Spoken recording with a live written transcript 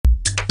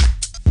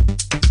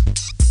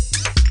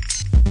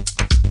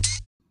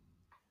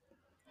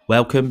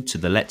Welcome to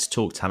the Let's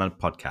Talk Talent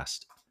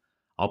podcast.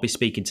 I'll be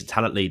speaking to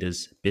talent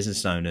leaders,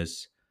 business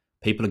owners,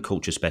 people and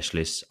culture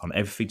specialists on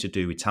everything to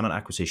do with talent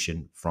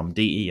acquisition from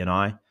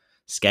DE&I,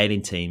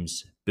 scaling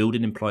teams,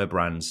 building employer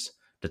brands,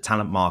 the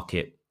talent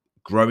market,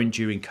 growing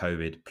during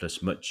COVID,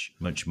 plus much,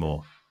 much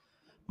more.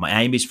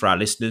 My aim is for our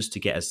listeners to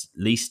get at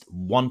least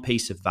one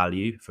piece of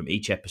value from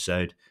each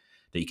episode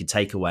that you can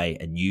take away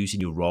and use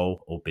in your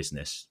role or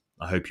business.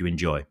 I hope you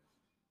enjoy.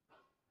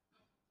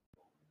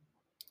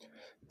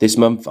 This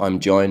month, I'm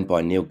joined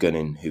by Neil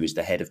Gunning, who is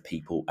the head of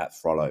people at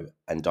Frollo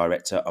and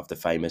director of the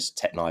famous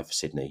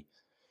TechLifeSydney.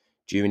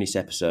 During this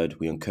episode,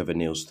 we uncover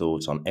Neil's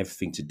thoughts on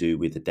everything to do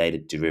with the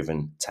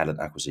data-driven talent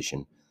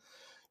acquisition,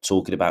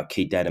 talking about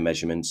key data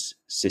measurements,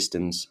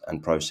 systems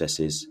and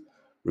processes,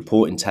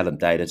 reporting talent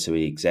data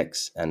to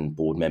execs and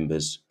board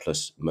members,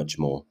 plus much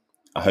more.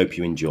 I hope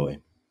you enjoy.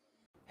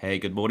 Hey,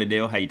 good morning,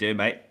 Neil. How you doing,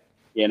 mate?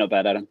 Yeah, not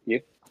bad, Adam.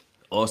 You?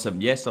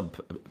 Awesome. Yes, I'm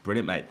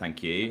brilliant, mate.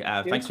 Thank you.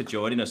 Thanks for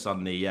joining us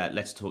on the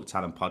Let's Talk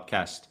Talent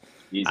podcast.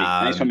 Easy.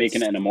 Thanks for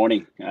making it in the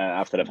morning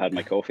after I've had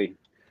my coffee.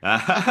 No,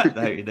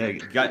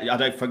 I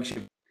don't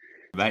function,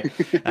 mate.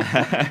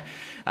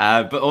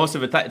 But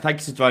awesome.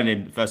 Thanks for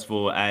joining, first of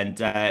all. And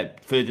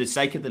for the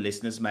sake of the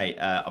listeners, mate,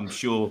 I'm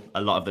sure a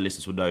lot of the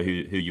listeners will know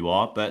who you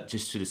are. But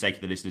just for the sake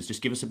of the listeners,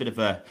 just give us a bit of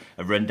a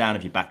rundown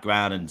of your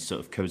background and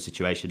sort of current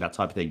situation, that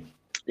type of thing.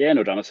 Yeah,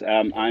 no dramas.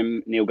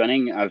 I'm Neil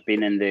Gunning. I've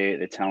been in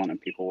the talent and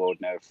people world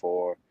now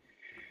for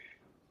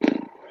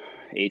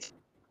 8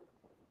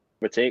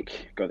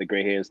 take. Got the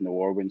grey hairs and the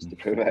war wounds to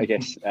prove it, I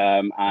guess.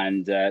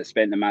 And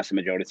spent the massive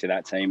majority of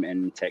that time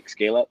in tech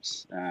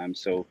scale-ups.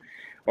 So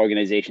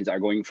organizations that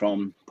are going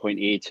from point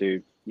A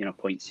to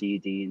point C,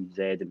 D, and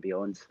Z and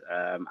beyond,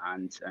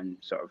 and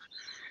sort of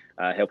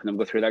helping them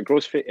go through that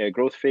growth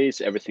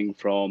phase, everything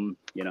from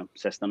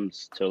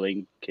systems,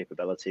 tooling,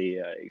 capability,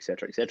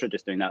 etc.,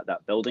 just doing that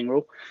building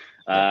role.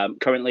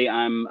 Currently,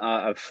 I'm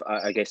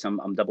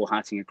double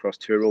hatting across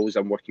 2 roles.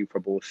 I'm working for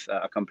both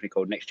a company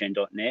called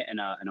NextGen.net in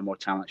a more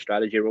talent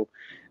strategy role,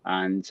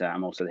 and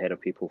I'm also the head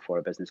of people for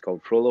a business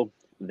called Frollo.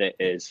 That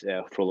is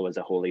Frollo is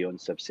a wholly owned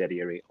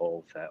subsidiary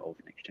of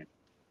NextGen.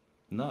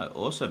 No,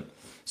 awesome.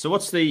 So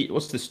what's the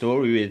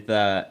story with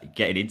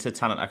getting into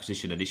talent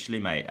acquisition initially,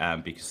 mate?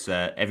 Because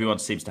everyone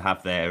seems to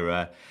have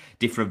their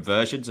different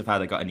versions of how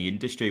they got in the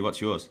industry.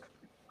 What's yours?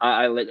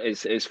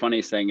 It's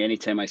funniest thing.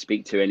 Anytime I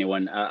speak to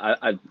anyone,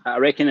 I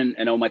reckon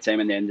in all my time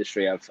in the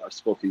industry, I've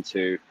spoken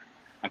to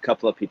a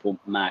couple of people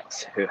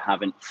max who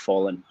haven't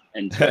fallen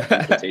into it.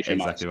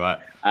 Exactly right.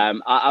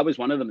 I was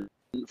one of them.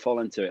 Didn't fall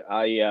into it.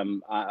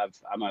 I'm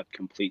a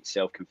complete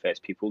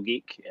self-confessed people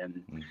geek,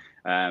 and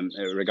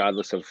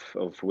regardless of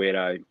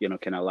where I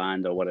kind of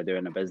land or what I do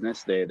in a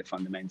business, the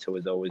fundamental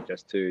is always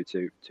just to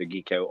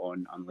geek out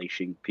on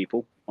unleashing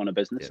people on a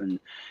business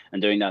and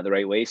doing that the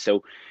right way.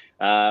 So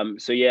I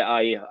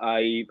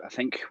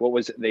think what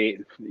was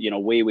it,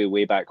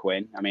 way back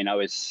when. I mean, I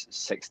was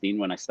 16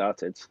 when I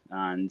started,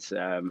 and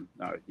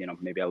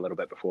maybe a little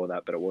bit before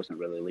that, but it wasn't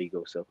really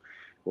legal. So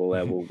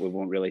we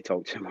won't really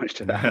talk too much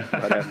to that.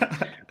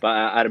 But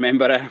I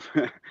remember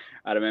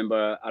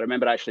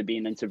actually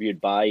being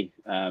interviewed by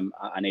an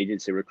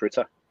agency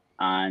recruiter,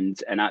 and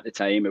at the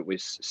time it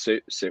was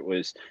suits, it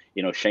was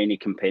shiny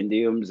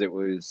compendiums, it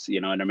was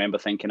and I remember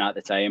thinking at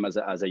the time as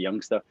a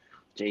youngster,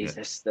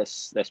 geez,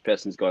 this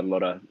person's got a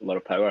lot of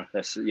power.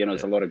 There's a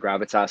lot of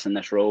gravitas in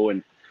this role,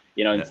 and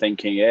and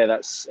thinking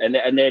that's and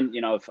then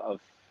I've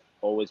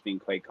always been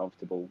quite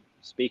comfortable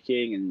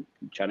speaking and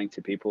chatting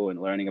to people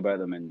and learning about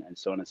them and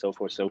so on and so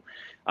forth. So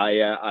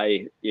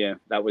I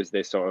that was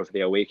the sort of the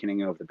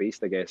awakening of the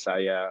beast, I guess.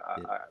 I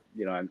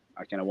kind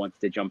of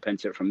wanted to jump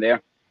into it from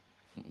there.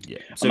 Yeah.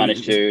 So I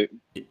managed to.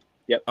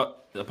 Yep.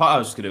 The part I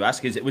was going to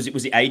ask is,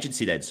 was it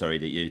agency then? Sorry,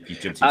 that you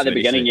jumped into at the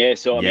beginning. Yeah.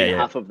 So I mean, yeah.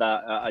 half of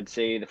that, I'd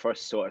say the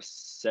first sort of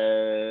 6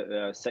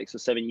 or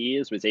 7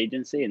 years was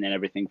agency, and then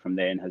everything from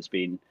then has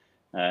been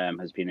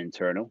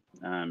internal.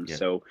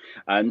 So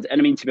and I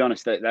mean, to be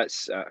honest,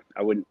 that's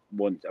I wouldn't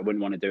want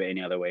to do it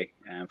any other way,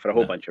 for a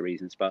whole bunch of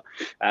reasons. But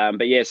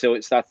yeah, so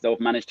it started off,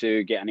 managed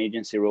to get an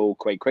agency role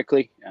quite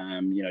quickly.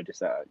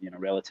 Just a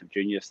relative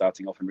junior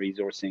starting off in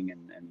resourcing,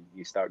 and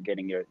you start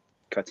cutting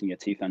your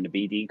teeth on the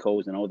BD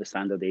calls and all the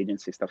standard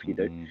agency stuff you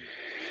do.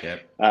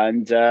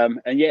 And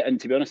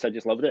to be honest, I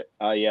just loved it.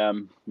 I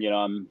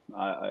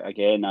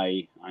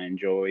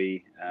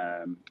enjoy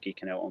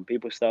geeking out on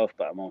people stuff,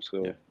 but I'm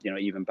also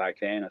even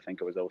back then I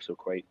think I was also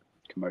quite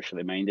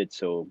commercially minded,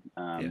 so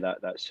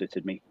that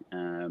suited me.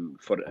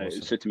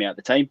 It suited me at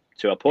the time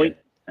to a point.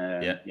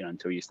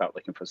 Until you start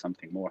looking for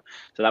something more.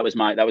 So that was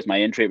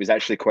my entry. It was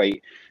actually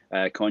quite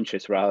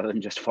conscious rather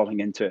than just falling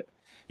into it.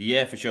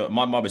 Yeah, for sure.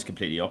 My mum was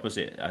completely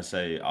opposite.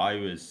 So I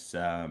was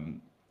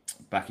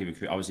back in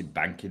recruitment. I was in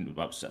banking.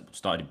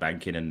 Started in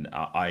banking, and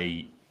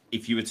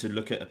if you were to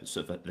look at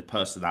sort of the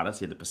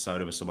personality and the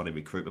persona of someone in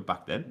recruitment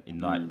back then,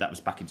 that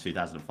was back in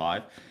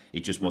 2005,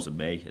 it just wasn't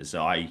me.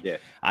 So I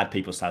had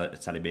people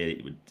telling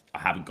me I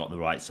haven't got the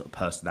right sort of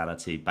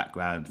personality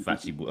background for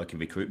actually working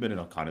recruitment,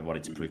 and I kind of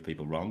wanted to prove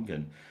people wrong.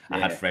 And I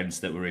had friends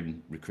that were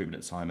in recruitment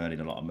at the time earning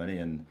a lot of money,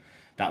 and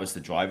that was the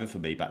driver for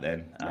me back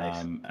then.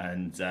 Nice.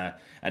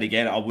 And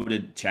again, I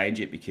wouldn't change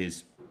it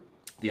because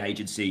the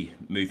agency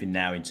moving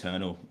now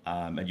internal,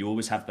 and you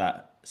always have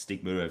that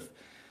stigma of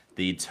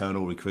the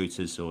internal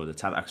recruiters or the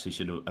talent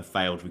acquisition of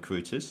failed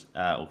recruiters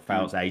or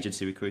failed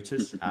agency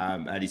recruiters,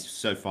 and it's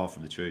so far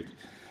from the truth.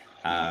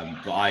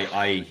 But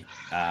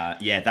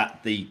yeah, that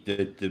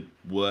the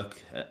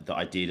work that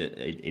I did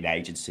in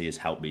agency has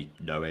helped me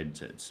no end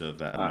to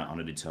sort of on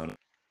an internal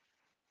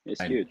It's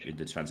line huge. in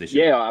the transition.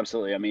 Yeah,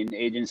 absolutely. I mean,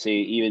 agency,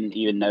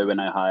 even now when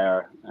I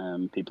hire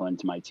people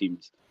into my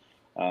teams,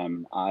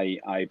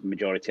 I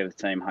majority of the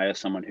time hire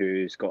someone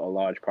who's got a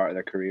large part of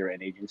their career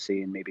in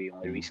agency and maybe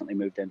only recently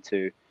moved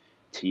into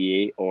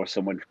TA, or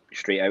someone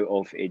straight out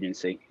of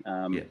agency.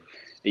 Yeah.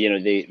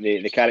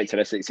 The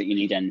characteristics that you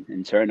need in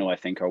internal, I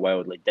think, are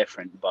wildly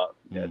different, but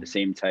at the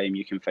same time,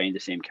 you can find the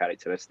same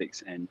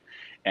characteristics in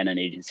an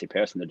agency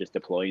person. They're just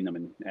deploying them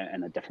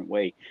in a different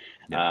way.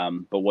 Yeah.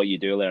 But what you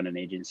do learn in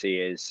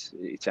agency is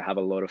to have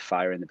a lot of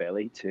fire in the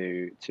belly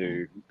to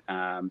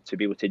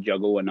be able to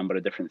juggle a number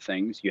of different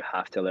things. You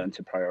have to learn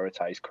to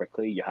prioritize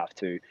quickly. You have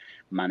to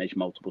manage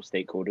multiple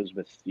stakeholders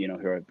with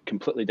who are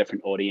completely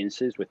different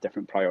audiences with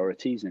different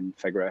priorities, and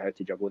figure out how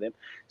to juggle them.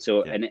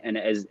 So Yeah. and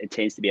it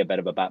tends to be a bit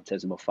of a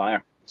baptism of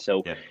fire.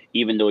 So Yeah.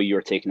 even though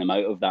you're taking them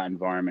out of that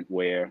environment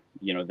where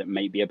that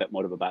might be a bit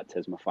more of a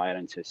baptism of fire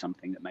into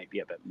something that might be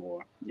a bit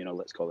more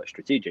let's call it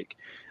strategic.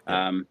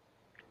 Yeah.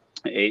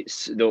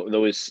 It's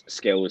those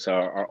skills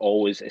are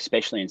always,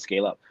 especially in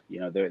scale up,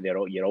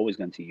 you're always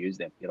going to use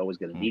them, you're always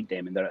going to need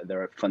them, and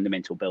they're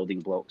fundamental building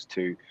blocks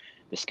to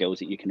the skills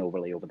that you can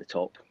overlay over the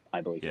top,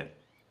 I believe. Yeah,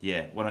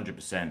 yeah,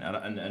 100%.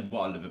 And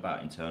what I love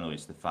about internal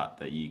is the fact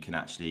that you can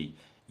actually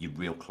you're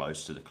real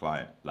close to the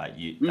client. Like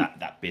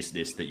that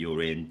business that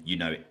you're in,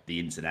 the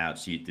ins and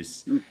outs.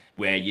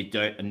 Where you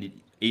don't, and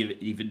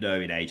even though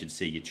in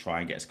agency you try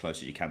and get as close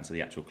as you can to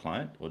the actual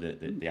client or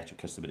the actual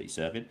customer that you're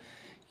serving,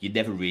 you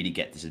never really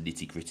get this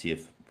nitty gritty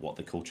of what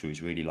the culture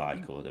is really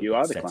like or You the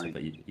are the setup.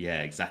 client.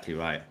 Yeah, exactly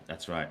right.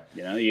 That's right.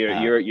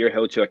 You're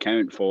held to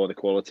account for the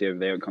quality of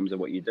the outcomes of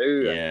what you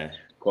do, and Yeah,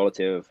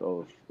 quality of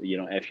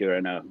if you're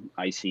in a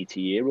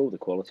ICTA role, the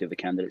quality of the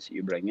candidates that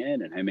you bring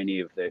in, and how many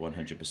of the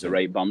 100%.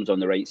 right bums on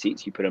the right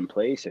seats you put in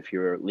place. If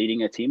you're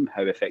leading a team,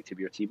 how effective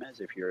your team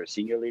is. If you're a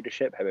senior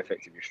leadership, how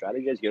effective your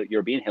strategy is.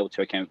 You're being held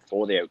to account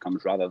for the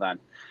outcomes rather than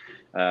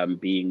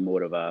being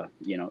more of a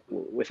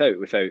without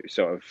it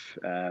sort of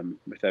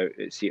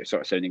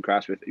sounding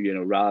crass, with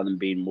rather than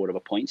being more of a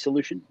point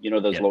solution.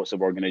 There's Yeah, lots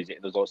of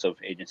there's lots of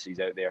agencies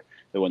out there,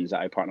 the ones that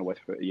I partner with,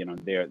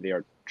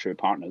 they're true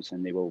partners,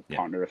 and they will yeah,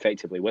 partner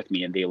effectively with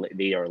me, and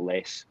they are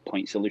less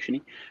point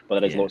solutiony.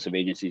 But there's yeah, lots of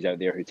agencies out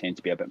there who tend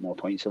to be a bit more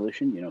point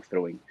solution,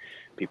 throwing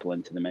people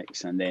into the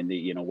mix, and then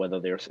whether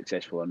they're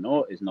successful or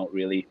not is not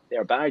really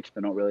their bag.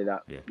 They're not really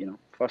that yeah.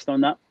 fussed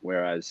on that.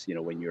 Whereas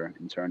when you're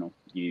internal,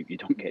 you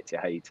don't get to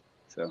hide.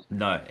 So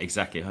No,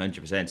 exactly,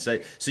 100%.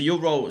 So your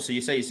role, so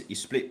you say you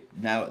split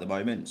now at the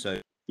moment.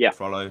 So yeah,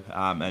 Frollo,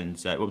 and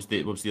what was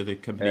the other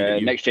company that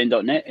you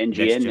nextgen.net, next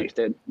NGN,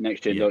 gen? Yeah.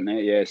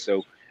 nextgen.net. Yeah.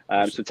 So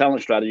Awesome. so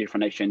talent strategy for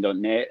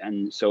nextgen.net,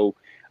 and so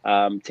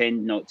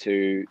tend not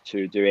to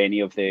do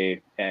any of the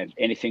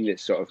anything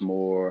that's sort of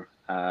more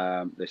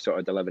the sort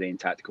of delivery and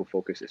tactical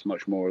focus. It's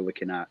much more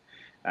looking at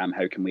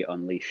how can we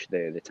unleash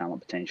the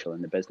talent potential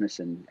in the business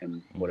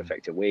in more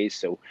effective ways.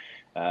 So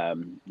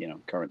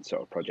current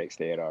sort of projects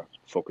there are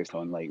focused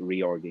on like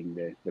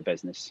reorging the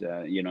business,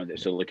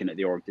 so looking at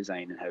the org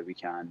design and how we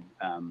can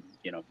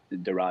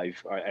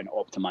derive and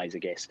optimize, I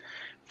guess,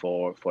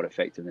 for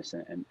effectiveness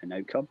and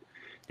outcome.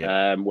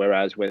 Yeah.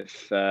 Whereas with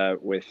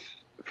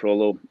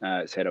Frollo,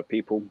 it's head of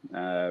people.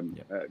 Yeah.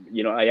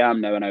 I am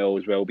now, and I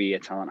always will be, a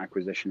talent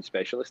acquisition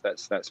specialist.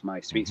 That's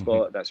my sweet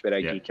spot. That's where I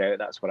Yeah. geek out.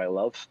 That's what I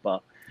love.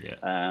 But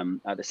Yeah.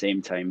 at the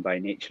same time, by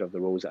nature of the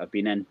roles that I've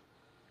been in,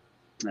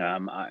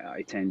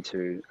 I tend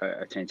to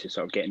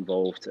sort of get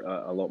involved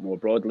a lot more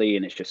broadly,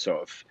 and it's just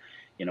sort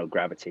of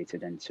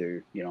gravitated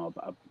into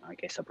I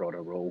guess a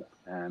broader role.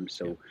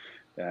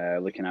 Yeah.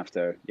 Looking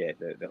after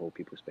the whole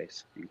people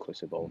space,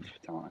 inclusive of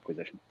talent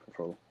acquisition for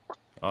Frollo.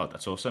 Oh,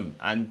 that's awesome.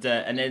 And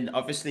then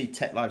obviously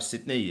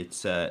TechLifeSydney,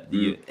 it's that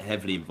you're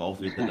heavily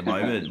involved with at the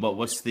moment. Yeah. What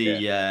was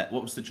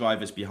the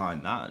drivers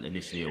behind that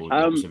initially, or what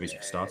was Um, the reason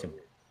for starting?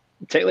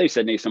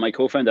 TechLifeSydney. So my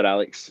co-founder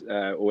Alex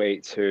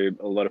Waite, who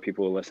a lot of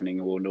people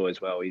listening will know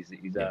as well. He's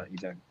Yeah.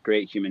 he's a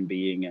great human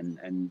being,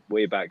 and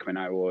way back when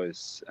I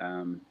was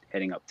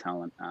heading up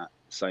talent at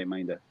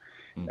SiteMinder,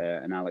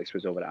 and Alex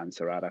was over at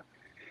Ansarada.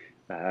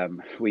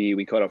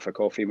 We caught up for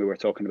coffee, and we were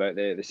talking about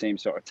the same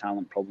sort of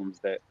talent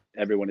problems that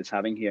everyone is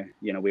having here.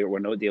 We're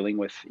not dealing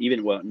with,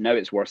 even, well, now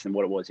it's worse than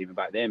what it was even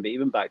back then, but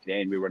even back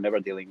then we were never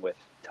dealing with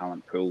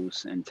talent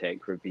pools in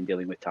tech. We've been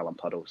dealing with talent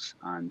puddles,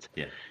 and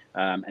Yeah.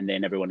 and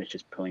then everyone is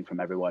just pulling from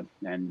everyone,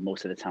 and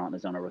most of the talent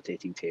is on a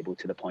rotating table,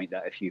 to the point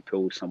that if you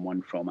pull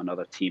someone from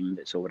another team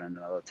that's over in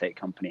another tech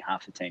company,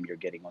 half the time you're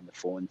getting on the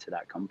phone to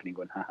that company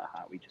going, ha ha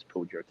ha, we just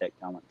pulled your tech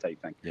talent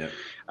type thing. Yeah.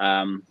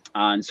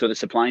 And so the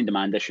supply and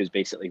demand issues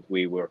basically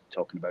we were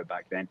talking about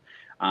back then.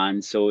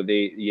 And so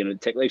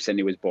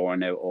TechLifeSydney was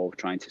born out of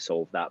trying to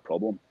solve that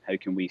problem. How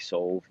can we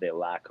solve the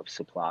lack of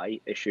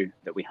supply issue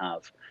that we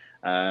have?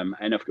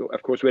 And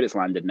of course, where it's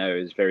landed now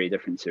is very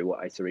different to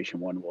what iteration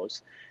one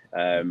was.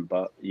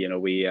 But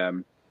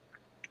we're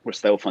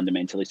still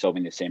fundamentally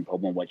solving the same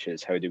problem, which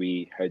is how do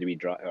we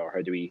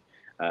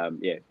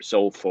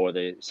solve for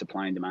the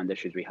supply and demand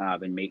issues we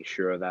have, and make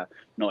sure that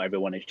not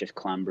everyone is just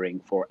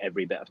clambering for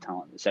every bit of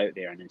talent that's out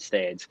there, and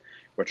instead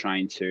we're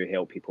trying to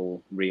help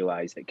people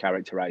realize that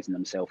characterizing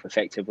themselves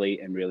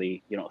effectively and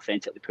really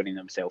authentically putting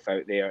themselves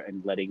out there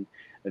and letting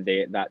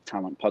that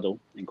talent puddle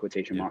in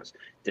quotation marks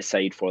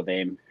decide for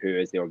them who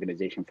is the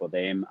organization for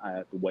them,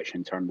 which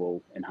in turn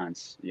will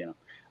enhance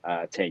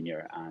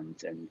tenure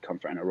and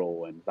comfort in a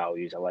role and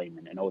values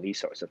alignment and all these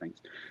sorts of things.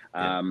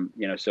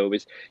 So it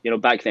was,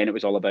 back then it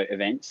was all about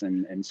events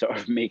and sort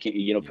of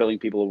making, pulling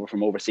people over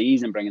from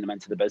overseas and bringing them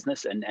into the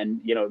business. And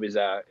it was,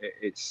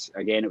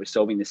 it was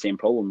solving the same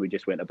problem. We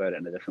just went about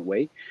it in a different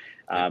way.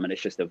 And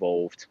it's just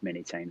evolved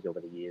many times over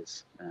the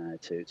years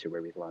to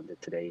where we've landed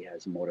today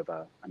as more of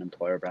an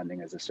employer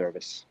branding as a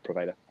service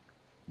provider.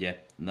 Yeah,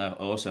 no,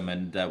 awesome.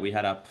 And we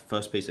had our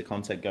first piece of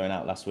content going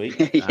out last week.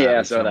 Yeah,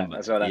 I saw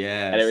that.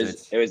 Yeah, and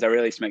it was a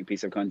really slick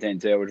piece of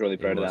content too. I was really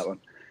proud of that one.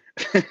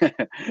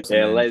 Awesome,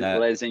 yeah, and,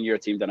 Les and your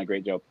team done a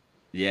great job.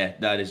 Yeah,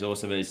 no, it is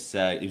awesome.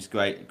 It was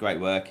great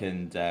work,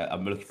 and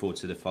I'm looking forward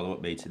to the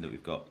follow-up meeting that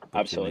we've got booked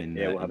Absolutely. in,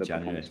 We'll have in it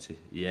January.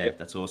 Yep.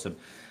 That's awesome.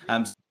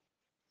 I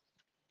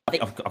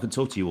think I can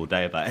talk to you all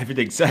day about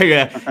everything. So,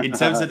 in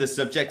terms of the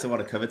subject I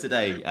want to cover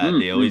today,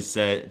 Neil, is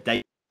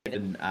data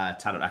and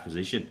talent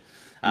acquisition.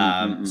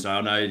 So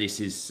I know this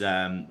is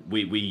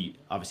we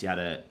obviously had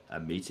a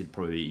meeting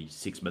probably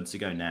 6 months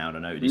ago now, and I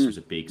know this was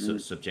a big sort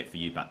of subject for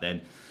you back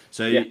then.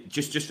 So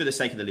just for the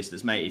sake of the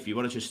listeners, mate, if you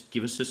want to just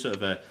give us a sort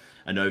of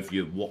an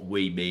overview of what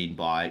we mean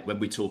by when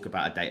we talk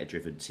about a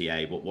data-driven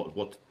TA,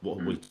 what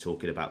are we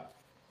talking about?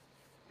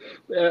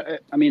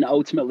 I mean,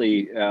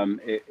 ultimately,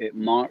 it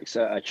marks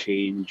a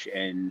change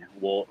in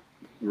what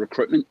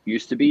recruitment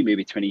used to be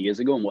maybe 20 years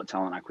ago and what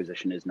talent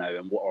acquisition is now,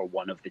 and what are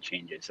one of the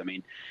changes. I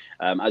mean,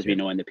 as we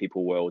know in the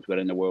people world, we're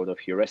in the world of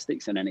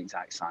heuristics and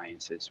inexact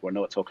sciences. We're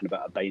not talking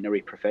about a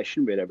binary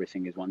profession where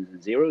everything is ones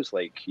and zeros,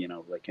 like in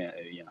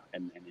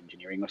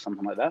engineering or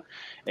something like that.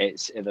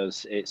 It's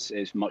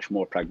much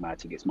more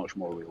pragmatic. It's much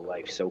more real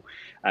life. So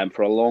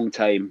for a long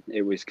time,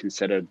 it was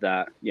considered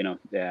that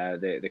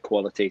the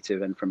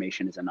qualitative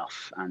information is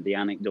enough and the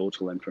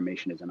anecdotal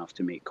information is enough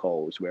to make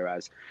calls,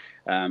 whereas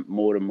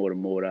more and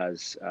more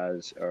as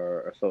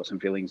our thoughts and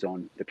feelings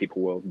on the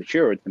people world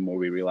matured, the more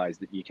we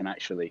realized that you can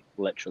actually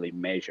literally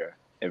measure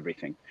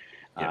everything.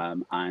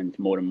 And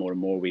more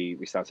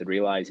we started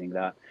realizing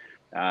that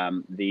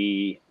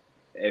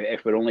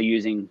if we're only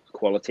using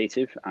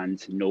qualitative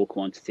and no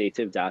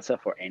quantitative data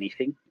for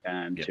anything,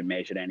 to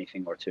measure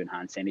anything or to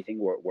enhance anything,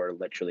 we're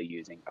literally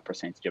using a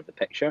percentage of the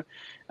picture,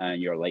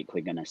 and you're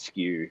likely going to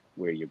skew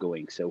where you're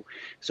going. So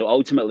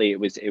ultimately, it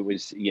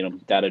was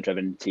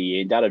data-driven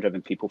TA,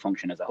 data-driven people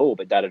function as a whole,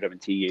 but data-driven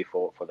TA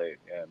for the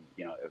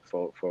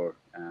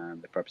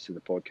the purpose of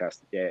the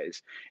podcast,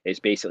 it's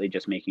basically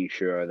just making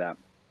sure that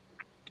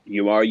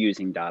you are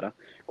using data,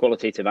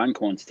 qualitative and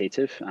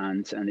quantitative,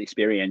 and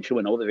experiential,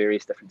 and all the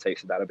various different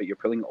types of data, but you're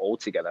pulling it all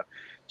together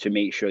to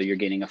make sure you're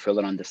gaining a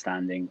fuller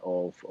understanding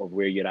of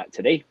where you're at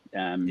today,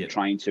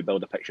 trying to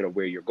build a picture of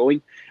where you're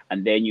going,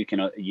 and then you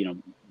can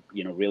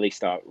really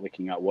start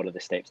looking at what are the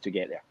steps to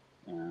get there,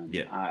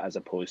 as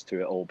opposed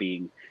to it all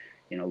being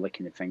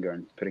licking the finger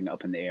and putting it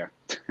up in the air.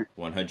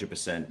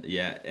 100%,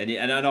 yeah,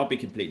 and I'll be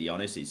completely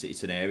honest.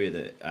 It's an area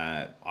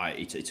that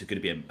it's going to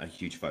be a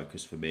huge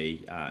focus for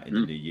me in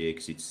the new year,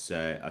 because it's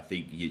I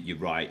think you're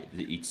right.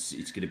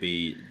 It's going to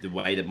be the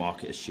way the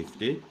market has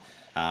shifted.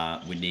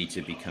 We need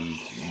to become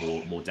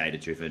more data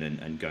driven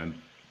and going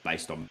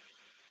based on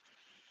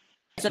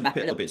a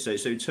little bit. So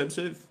in terms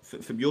of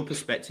from your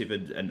perspective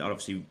and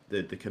obviously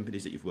the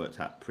companies that you've worked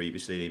at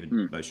previously,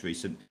 even most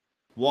recent.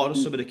 What are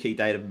some of the key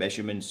data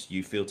measurements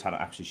you feel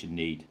talent acquisition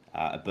need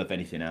above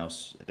anything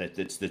else?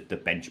 That's the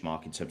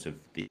benchmark in terms of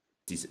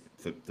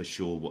for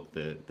sure what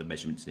the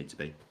measurements need to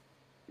be.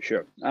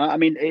 Sure. I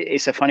mean,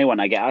 it's a funny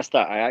one. I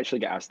actually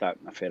get asked that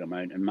a fair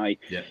amount, and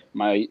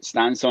my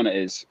stance on it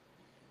is,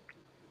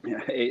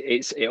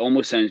 it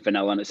almost sounds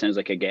vanilla and it sounds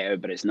like a get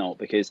out, but it's not,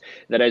 because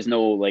there is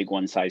no like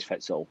one size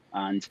fits all,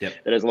 and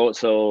there is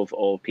lots of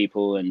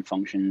people and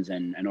functions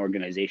and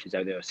organizations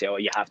out there that say, oh,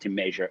 you have to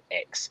measure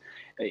X.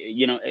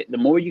 the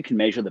more you can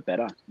measure, the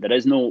better. There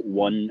is no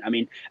one. I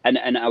mean, and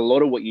a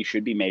lot of what you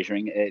should be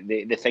measuring,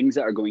 the things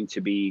that are going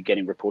to be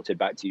getting reported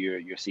back to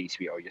your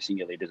C-suite or your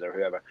senior leaders or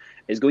whoever,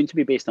 is going to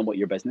be based on what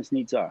your business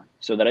needs are.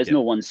 So there is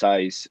no one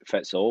size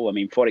fits all. I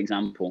mean, for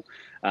example,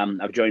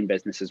 I've joined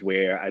businesses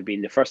where I've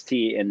been the first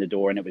tea in the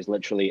door, and it was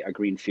literally a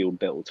greenfield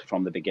build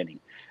from the beginning.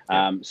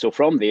 So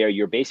from there,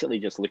 you're basically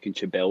just looking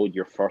to build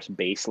your first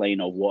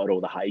baseline of what are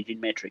all the hygiene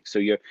metrics. So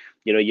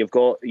you've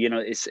got,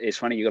 it's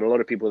funny, you've got a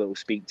lot of people that will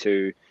speak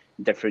to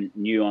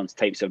different nuanced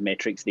types of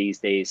metrics these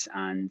days,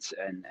 and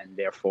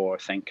therefore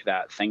think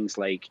that things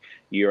like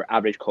your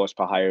average cost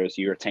per hires,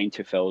 your time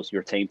to fills,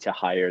 your time to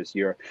hires,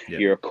 your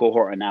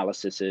cohort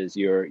analyses,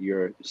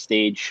 your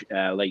stage,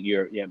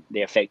 the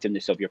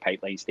effectiveness of your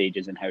pipeline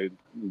stages and how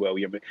well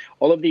you're,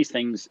 all of these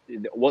things,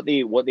 what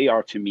they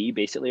are to me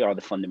basically are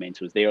the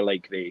fundamentals. They are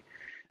like the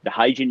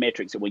hygiene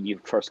metrics that when you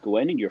first go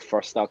in and you're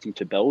first starting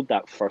to build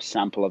that first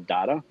sample of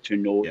data to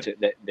know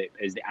that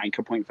is the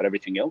anchor point for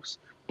everything else.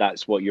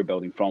 That's what you're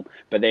building from.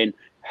 But then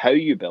how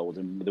you build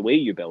and the way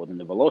you build and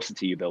the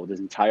velocity you build is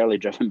entirely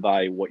driven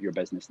by what your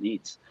business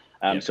needs.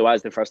 So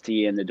as the first TA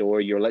in the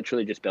door, you're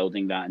literally just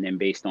building that, and then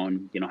based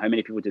on, how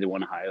many people do they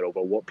want to hire over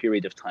what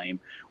period of time,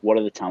 what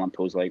are the talent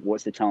pools like,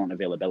 what's the talent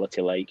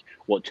availability like,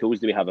 what tools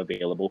do we have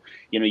available,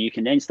 you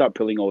can then start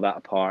pulling all that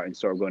apart and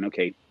sort of going,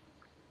 okay,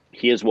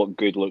 here's what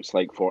good looks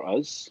like for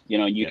us.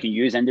 You can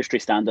use industry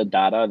standard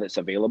data that's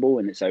available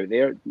and it's out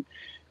there.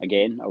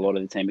 Again, a lot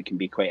of the time it can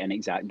be quite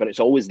inexact, but it's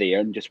always there,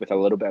 and just with a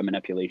little bit of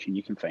manipulation,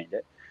 you can find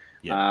it.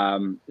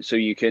 So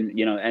you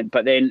can,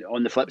 but then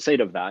on the flip side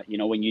of that,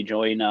 when you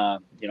join a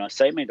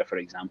SiteMinder, for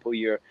example,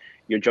 you're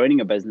joining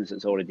a business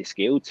that's already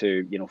scaled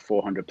to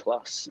 400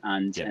 plus,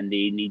 and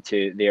they need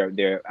to,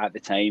 they're at the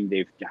time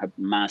they've had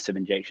massive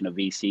injection of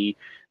VC,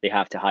 they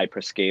have to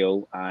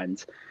hyperscale,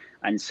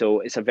 and so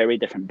it's a very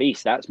different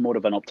beast. That's more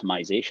of an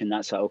optimization.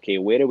 That's like, okay,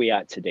 where are we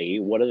at today?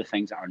 What are the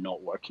things that are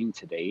not working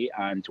today?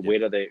 And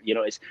where are the,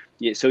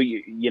 so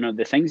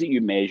the things that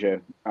you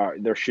measure are,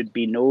 there should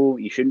be no,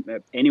 you shouldn't,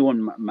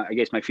 I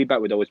guess my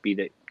feedback would always be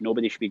that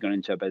nobody should be going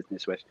into a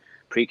business with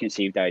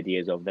preconceived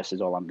ideas of this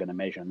is all I'm going to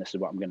measure and this is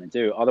what I'm going to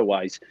do.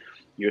 Otherwise,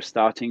 you're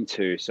starting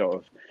to sort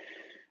of,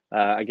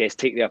 I guess,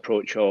 take the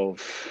approach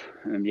of,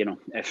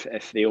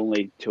 if the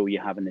only tool you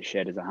have in the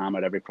shed is a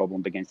hammer, every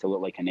problem begins to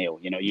look like a nail.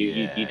 You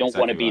don't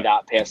want to be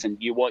that person.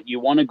 You want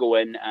to go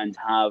in and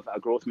have a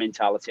growth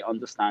mentality,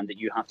 understand that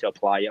you have to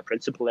apply a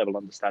principle level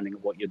understanding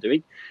of what you're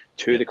doing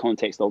to the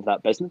context of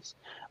that business,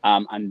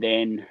 and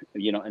then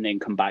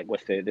come back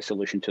with the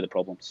solution to the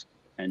problems.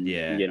 And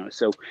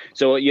so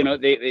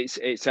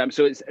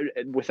it's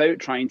without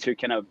trying to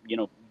kind of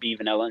be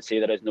vanilla and say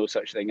there is no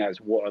such thing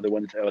as what are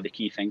the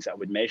key things that I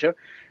would measure.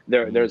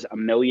 There's a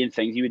million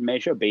things you would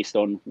measure based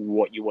on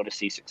what you want to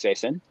see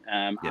success in,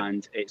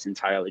 and it's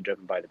entirely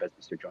driven by the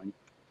business you're joining.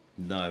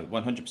 No,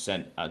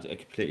 100%. I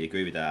completely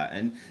agree with that.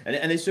 And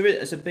has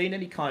there been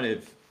any kind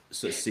of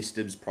sort of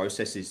systems,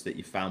 processes that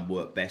you found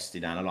work best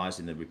in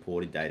analysing the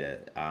reported data,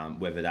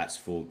 whether that's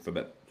from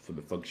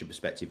a function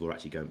perspective or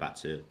actually going back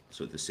to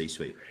sort of the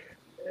C-suite?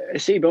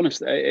 See, to be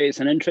honest, it's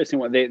an interesting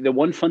one. The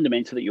one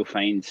fundamental that you'll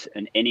find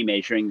in any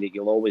measuring that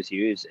you'll always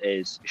use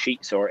is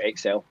sheets or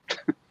Excel.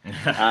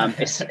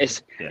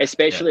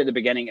 Especially at the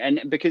beginning,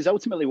 and because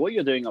ultimately what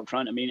you're doing up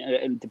front, I mean,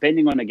 and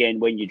depending on, again,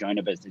 when you join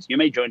a business, you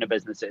may join a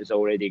business that has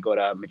already got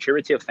a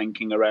maturity of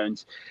thinking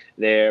around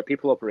their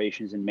people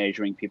operations and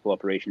measuring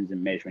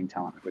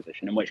talent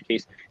acquisition, in which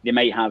case they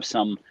might have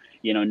some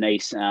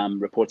nice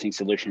reporting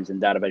solutions and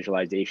data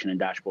visualization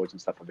and dashboards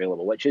and stuff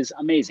available, which is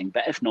amazing.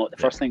 But if not, the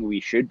first thing we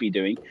should be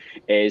doing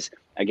is,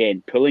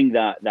 again, pulling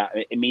that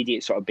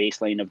immediate sort of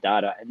baseline of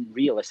data, and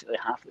realistically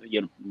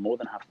more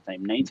than half the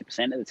time,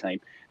 90% of the time,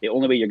 the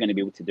only way you're going to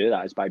be able to do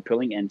that is by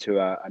pulling into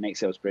an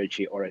Excel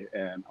spreadsheet or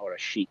a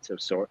sheet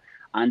of sort,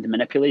 and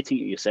manipulating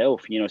it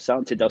yourself,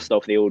 starting to dust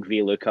off the old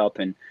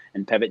VLOOKUP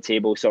and pivot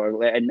table sort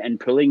of, and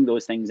pulling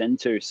those things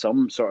into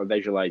some sort of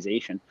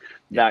visualization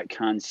that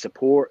can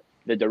support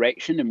the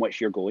direction in which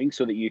you're going,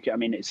 so that you can, I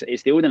mean,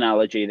 it's the old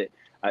analogy that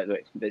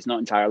that's not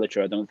entirely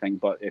true, I don't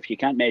think, but if you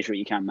can't measure it,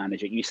 you can't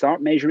manage it. You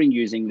start measuring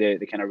using the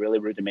kind of really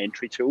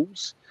rudimentary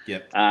tools.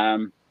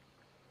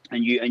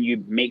 And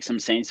you make some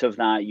sense of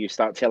that. You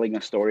start telling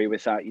a story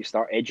with that. You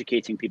start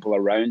educating people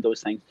around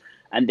those things.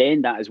 And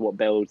then that is what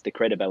builds the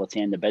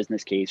credibility and the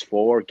business case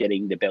for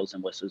getting the bells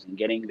and whistles and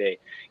getting the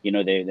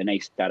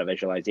nice data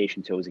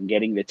visualization tools and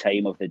getting the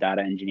time of the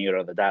data engineer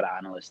or the data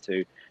analyst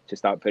to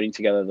start putting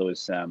together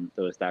those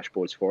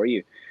dashboards for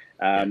you.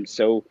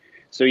 So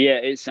yeah,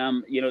 it's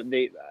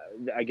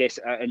I guess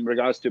in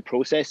regards to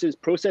processes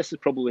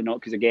probably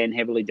not, because again,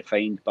 heavily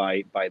defined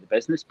by the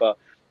business, but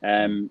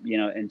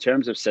in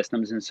terms of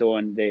systems and so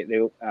on,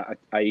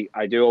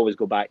 I do always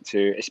go back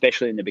to,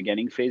 especially in the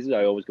beginning phases,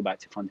 I always go back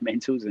to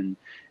fundamentals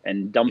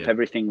and dump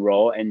everything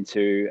raw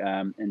into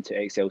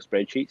Excel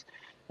spreadsheets,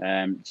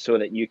 so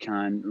that you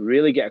can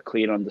really get a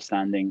clear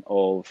understanding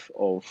of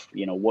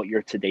what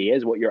your today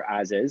is, what your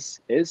as is.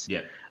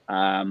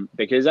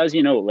 Because as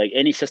you know, like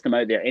any system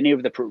out there, any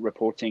of the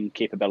reporting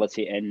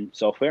capability in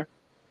software,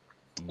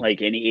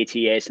 like any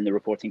ATS and the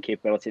reporting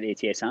capability the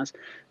ATS has,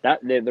 that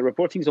the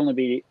reporting is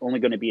only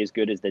going to be as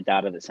good as the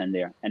data that's in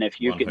there. And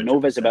if you've got no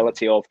 100%.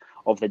 visibility of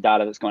the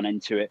data that's gone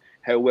into it,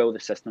 how well the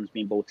system's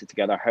been bolted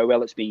together, how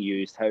well it's being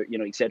used, how,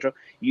 etc.,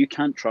 you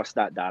can't trust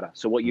that data.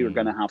 So what you're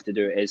going to have to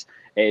do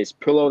is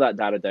pull all that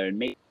data down,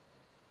 make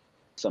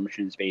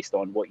assumptions based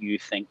on what you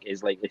think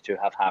is likely to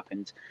have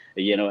happened,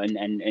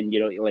 and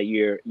like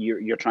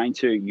you're trying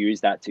to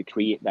use that to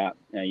create that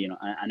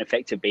an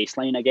effective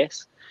baseline, I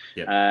guess.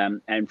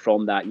 And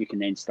from that you can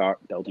then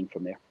start building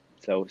from there.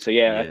 So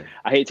yeah.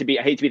 I hate to be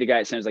the guy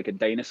that sounds like a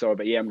dinosaur,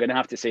 but yeah, I'm going to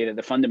have to say that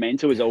the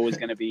fundamental is always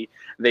going to be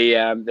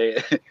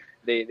the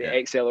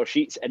Excel or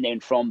sheets, and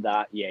then from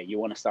that, you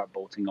want to start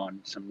bolting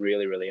on some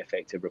really, really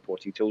effective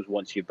reporting tools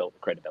once you've built the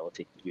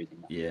credibility using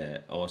that. Yeah,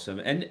 awesome.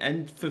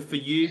 And for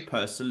you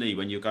personally,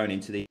 when you're going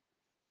into the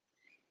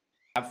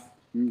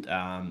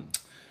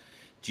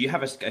do you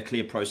have a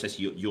clear process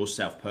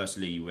yourself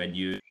personally when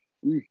you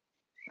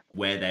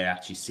where they're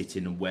actually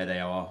sitting and where they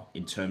are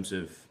in terms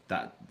of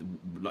that,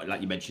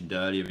 like you mentioned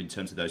earlier, in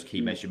terms of those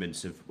key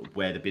measurements of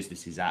where the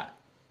business is at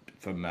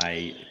from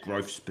a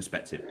growth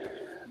perspective?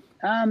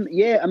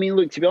 Yeah, I mean,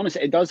 look, to be honest,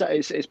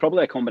 it's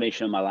probably a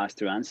combination of my last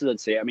two answers, I'd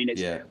say. I mean,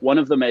 one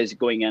of them is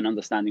going in,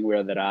 understanding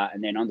where they're at,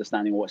 and then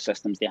understanding what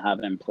systems they have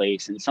in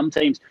place. And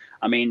sometimes,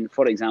 I mean,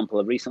 for example,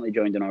 I've recently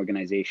joined an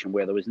organization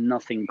where there was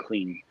nothing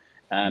clean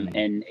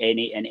in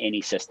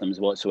any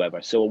systems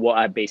whatsoever. So what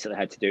I basically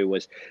had to do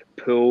was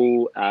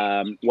pull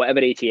whatever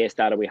ATS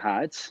data we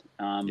had,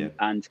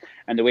 and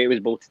the way it was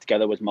bolted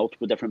together was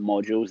multiple different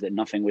modules that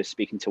nothing was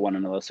speaking to one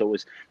another. So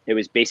it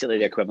was basically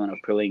the equivalent of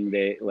pulling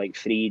the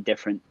three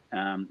different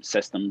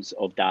systems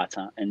of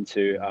data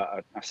into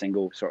a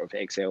single sort of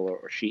Excel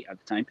or sheet at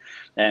the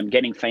time.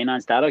 Getting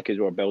finance data, because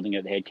we were building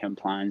out the headcount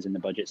plans and the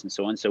budgets and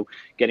so on. So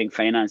getting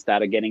finance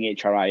data, getting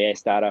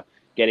HRIS data,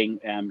 getting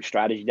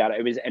strategy data.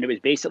 It was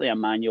basically a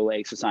manual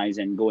exercise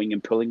in going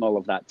and pulling all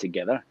of that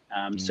together.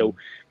 So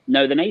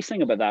now the nice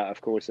thing about that,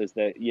 of course, is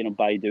that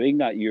by doing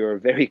that, you're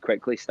very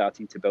quickly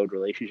starting to build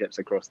relationships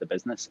across the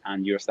business,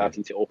 and you're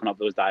starting to open up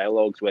those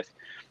dialogues with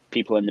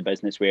people in the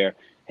business where,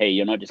 hey,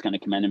 you're not just going to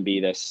come in and be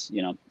this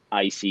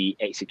IC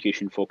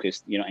execution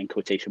focused in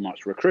quotation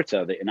marks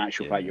recruiter, that in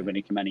actual fact you're going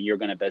to come in and you're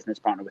going to business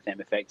partner with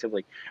them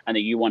effectively, and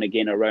that you want to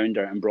gain a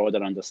rounder and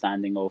broader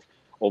understanding of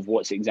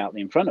what's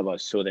exactly in front of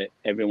us, so that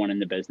everyone in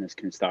the business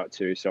can start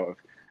to sort of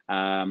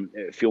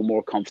feel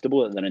more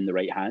comfortable that they're in the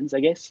right hands, I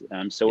guess.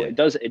 So it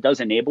does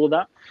enable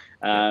that.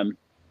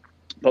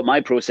 But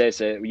my process,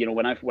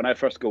 when I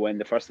first go in,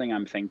 the first thing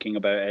I'm thinking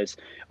about is,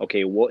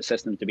 okay, what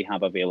systems do we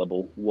have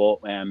available? What,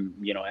 and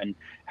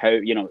how,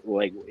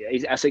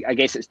 I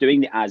guess it's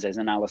doing the as is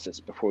analysis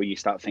before you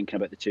start thinking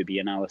about the to be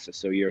analysis.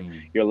 So you're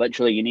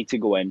literally, you need to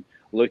go in,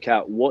 look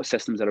at what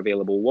systems are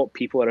available, what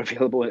people are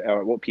available,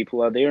 or what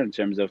people are there in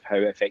terms of how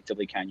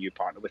effectively can you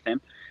partner with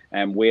them,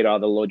 and where are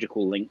the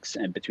logical links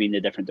between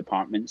the different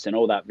departments and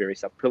all that various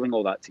stuff, pulling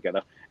all that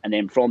together, and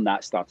then from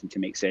that starting to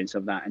make sense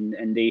of that.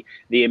 And the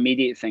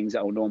immediate things that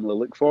I'll normally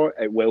look for,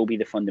 it will be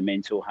the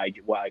fundamental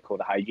what I call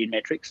the hygiene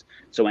metrics.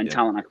 So in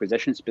talent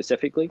acquisition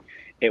specifically,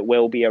 it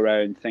will be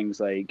around things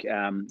like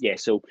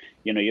so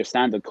your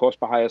standard cost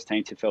per hire is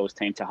time to fill is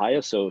time to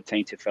hire. So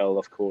time to fill,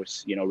 of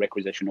course,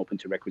 requisition open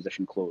to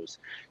requisition close.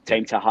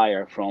 Time to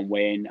hire from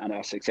when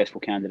a successful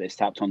candidate is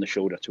tapped on the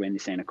shoulder to when they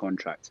sign a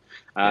contract.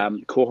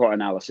 Cohort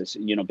analysis,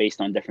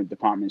 based on different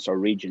departments or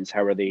regions,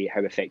 how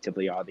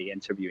effectively are they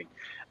interviewing?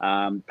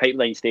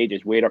 Pipeline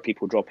stages, where are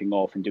people dropping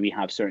off, and do we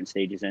have certain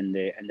stages in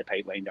the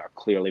pipeline that are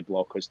clearly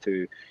blockers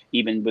to,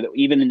 even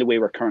in the way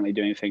we're currently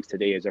doing things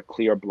today, is there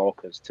clear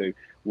blockers to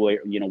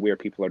where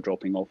people are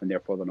dropping off and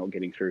therefore they're not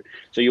getting through.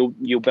 So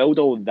you'll build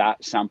all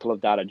that sample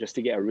of data just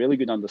to get a really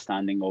good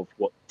understanding of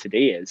what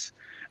today is.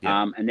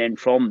 And then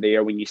from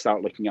there, when you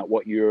start looking at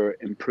what your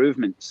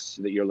improvements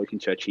that you're looking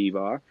to achieve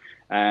are,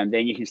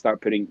 then you can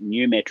start putting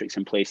new metrics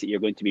in place that you're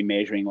going to be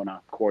measuring on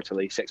a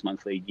quarterly, 6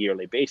 monthly,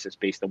 yearly basis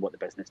based on what the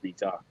business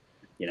needs are.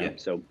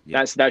 So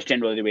that's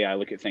generally the way I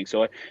look at things.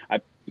 So I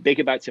take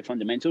it back to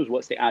fundamentals.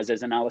 What's the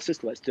as-is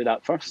analysis? Let's do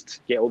that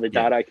first. Get all the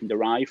data I can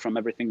derive from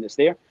everything that's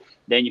there.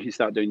 Then you can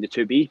start doing the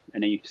to-be,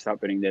 and then you can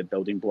start putting the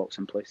building blocks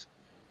in place.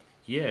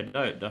 Yeah,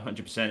 no,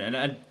 100%.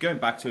 And going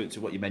back to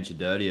what you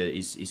mentioned earlier,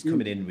 is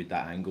coming in with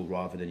that angle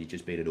rather than you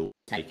just being an all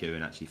taker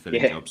and actually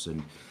filling jobs,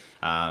 and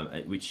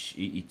which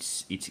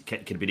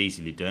it can be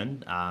easily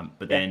done.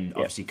 But then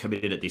obviously coming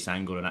in at this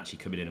angle and actually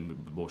coming in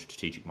with a more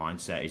strategic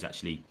mindset is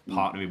actually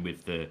partnering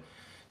with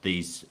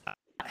these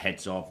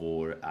heads of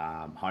or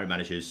hiring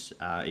managers,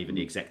 even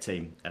the exec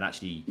team, and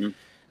actually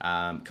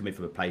coming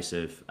from a place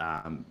of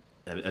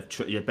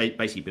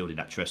basically building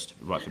that trust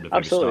right from the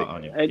very start,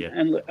 aren't you?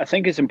 And I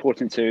think it's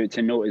important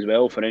to note as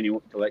well, for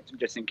anyone,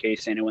 just in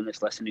case anyone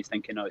that's listening is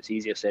thinking, "Oh, it's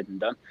easier said than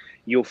done."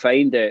 You'll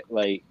find that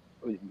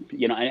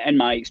in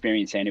my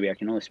experience anyway, I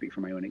can only speak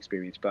from my own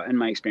experience, but in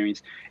my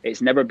experience,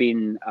 it's never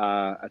been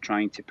a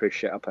trying to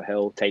push it up a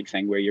hill type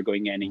thing where you're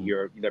going in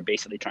and they're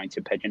basically trying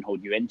to pigeonhole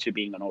you into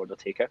being an order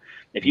taker.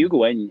 If you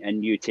go in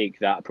and you take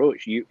that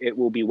approach, it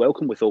will be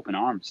welcomed with open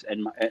arms.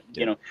 And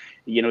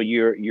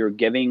you're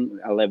giving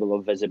a level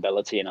of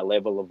visibility and a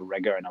level of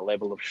rigor and a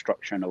level of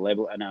structure and a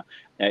level and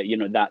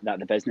that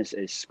the business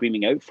is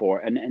screaming out for.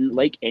 And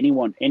like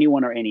anyone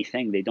or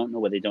anything, they don't know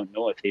what they don't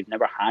know. If they've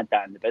never had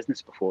that in the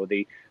business before,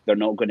 they're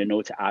not going to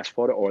know to ask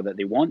for it or that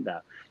they want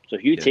that. So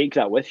if you take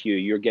that with you,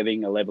 you're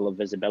giving a level of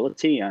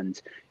visibility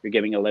and you're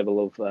giving a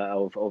level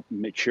of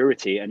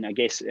maturity and I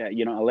guess a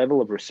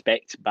level of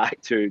respect back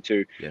to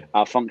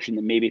a function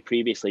that maybe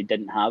previously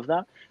didn't have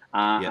that.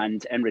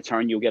 And in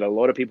return, you'll get a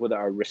lot of people that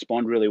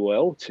respond really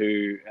well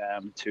to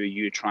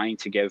you trying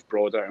to give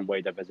broader and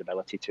wider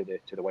visibility to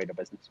the wider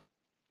business.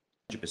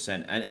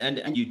 100%. And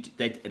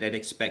they'd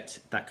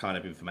expect that kind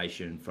of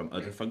information from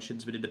other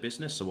functions within the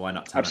business. So why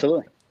not talent?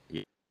 Absolutely.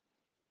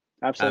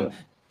 Absolutely.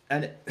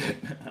 And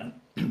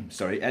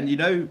sorry, and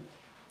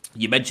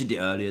you mentioned it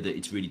earlier that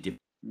it's really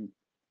different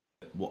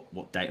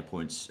what data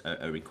points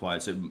are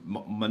required. So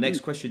my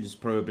next question is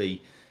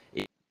probably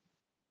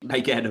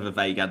may get of a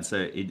vague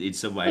answer in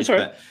some ways,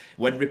 but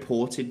when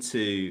reporting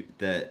to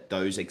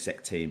those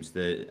exec teams,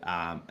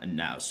 and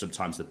now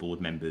sometimes the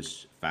board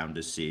members,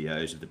 founders,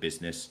 CEOs of the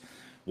business,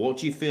 what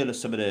do you feel are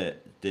some of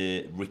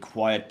the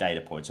required data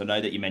points? I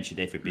know that you mentioned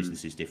every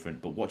business is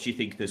different, but what do you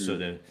think the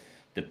sort of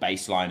the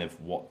baseline of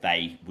what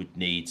they would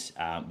need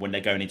when they're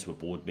going into a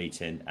board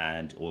meeting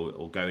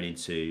or going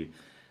into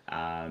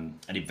an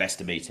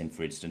investor meeting,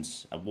 for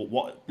instance?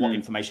 What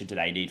information do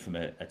they need from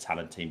a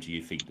talent team? Do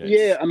you think that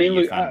you've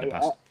found in the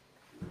past?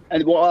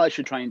 And what I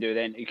should try and do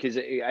then, because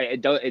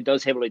it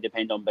does heavily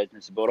depend on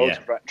business, but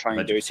also try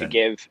and 100%.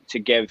 do to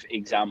give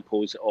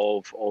examples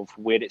of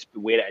where it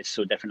is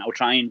so different. I'll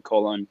try and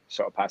call on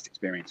sort of past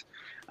experience.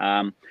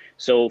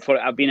 So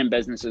I've been in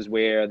businesses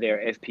where their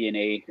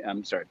FP&A,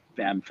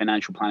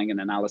 financial planning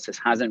and analysis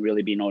hasn't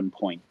really been on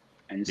point,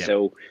 and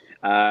so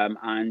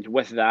and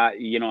with that,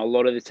 a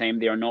lot of the time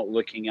they are not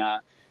looking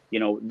at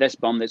this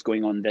bum that's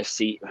going on this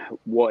seat,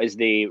 what is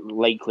the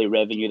likely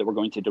revenue that we're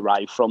going to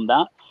derive from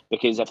that?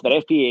 Because if their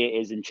FPA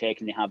is in check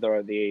and they have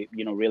the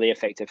really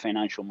effective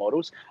financial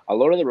models, a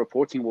lot of the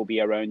reporting will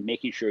be around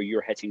making sure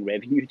you're hitting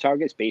revenue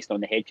targets based on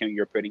the headcount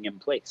you're putting in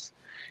place.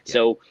 Yeah.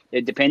 So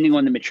depending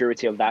on the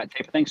maturity of that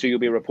type of thing, so you'll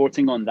be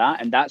reporting on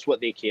that, and that's what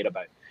they care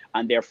about.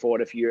 And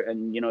therefore, if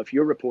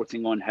you're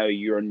reporting on how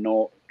you're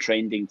not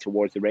trending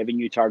towards the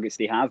revenue targets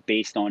they have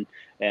based on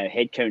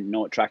headcount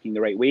not tracking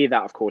the right way,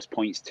 that of course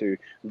points to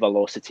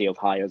velocity of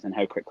hires and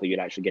how quickly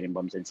you're actually getting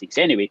bums in seats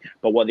anyway.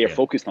 But what they're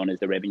focused on is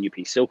the revenue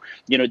piece. So,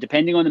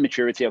 depending on the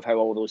maturity of how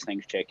all those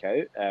things check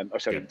out,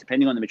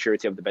 depending on the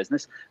maturity of the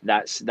business,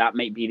 that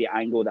might be the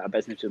angle that a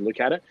business would look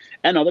at it.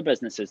 In other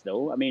businesses,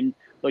 though, I mean,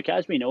 look,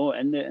 as we know,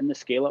 in the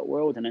scale-up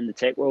world and in the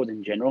tech world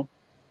in general,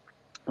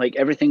 like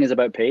everything is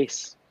about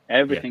pace.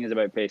 Everything is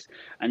about pace.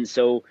 And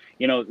so,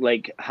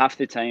 like half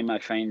the time I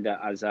find that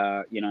as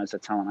a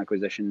talent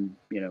acquisition,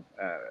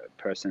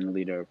 person,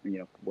 leader,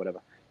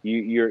 whatever,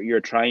 you're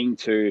trying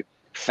to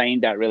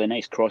find that really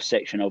nice cross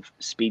section of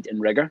speed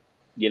and rigor.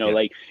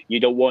 Like you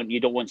don't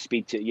want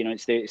speed to,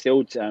 it's the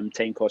old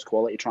time cost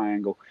quality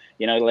triangle.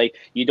 Like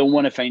you don't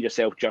want to find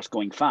yourself just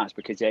going fast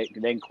because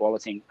then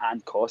quality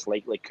and cost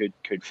likely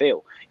could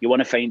fail. You want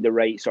to find the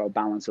right sort of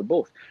balance of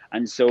both.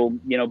 And so,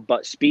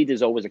 but speed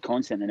is always a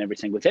constant in every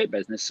single tech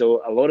business.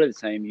 So a lot of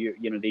the time,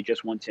 they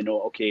just want to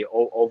know, okay, of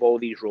all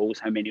these roles,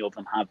 how many of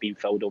them have been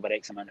filled over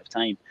X amount of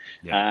time?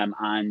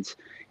 And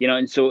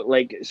so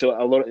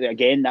a lot of,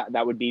 again,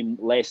 that would be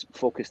less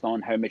focused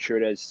on how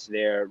mature is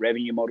their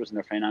revenue models and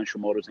their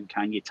financial models, and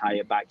can you tie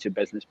it back to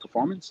business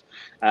performance?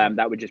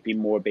 That would just be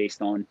more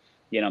based on,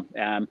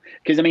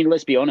 because I mean,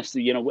 let's be honest,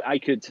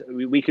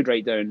 we could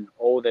write down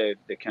all the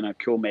kind of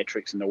cool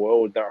metrics in the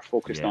world that are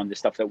focused on the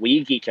stuff that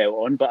we geek out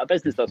on, but a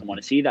business doesn't want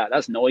to see that.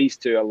 That's noise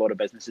to a lot of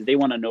businesses. They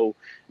want to know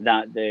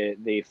that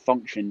the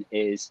function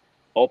is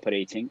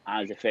operating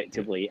as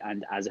effectively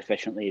and as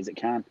efficiently as it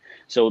can.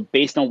 So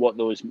based on what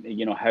those,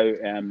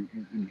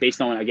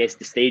 based on, I guess,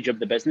 the stage of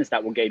the business,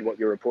 that will guide what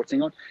you're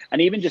reporting on.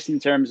 And even just in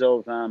terms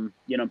of,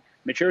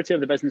 maturity of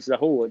the business as a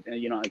whole,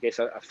 I guess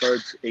a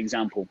third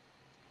example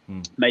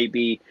might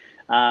be,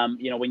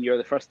 when you're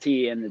the first TA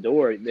in the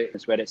door,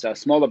 it's where it's a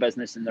smaller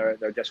business and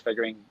they're just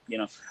figuring,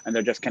 and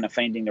they're just kind of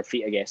finding their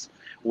feet, I guess,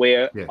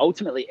 where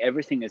ultimately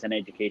everything is an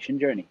education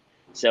journey.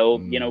 So,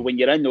 when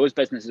you're in those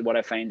businesses, what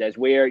I find is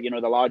where, the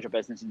larger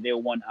businesses,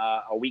 they'll want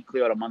a weekly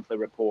or a monthly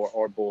report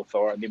or both,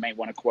 or they might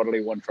want a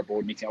quarterly one for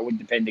board meeting, or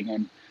depending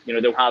on,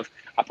 they'll have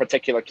a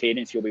particular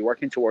cadence you'll be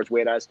working towards.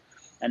 Whereas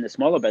in the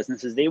smaller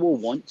businesses, they will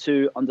want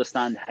to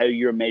understand how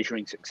you're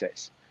measuring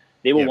success.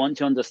 They will want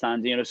to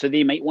understand, so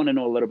they might want to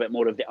know a little bit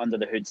more of the under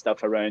the hood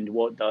stuff around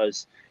what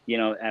does,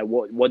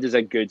 what does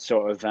a good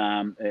sort of,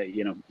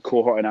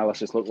 cohort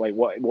analysis look like?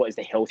 What is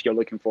the health you're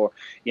looking for?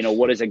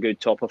 What is a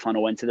good top of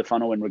funnel into the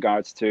funnel in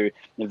regards to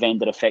the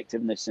vendor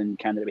effectiveness and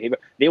candidate behavior?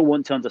 They'll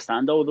want to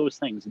understand all those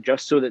things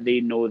just so that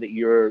they know that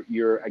you're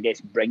I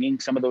guess, bringing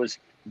some of those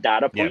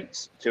data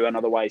points to an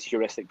otherwise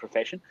heuristic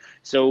profession.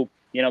 So,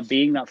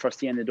 being that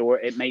first in the door,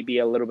 it might be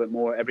a little bit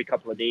more every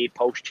couple of days,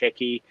 pulse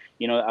checky,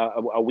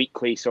 a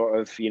weekly sort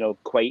of,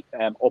 quite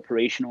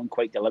operational and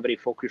quite delivery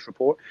focused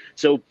report.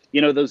 So,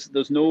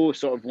 there's no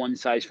sort of one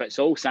size fits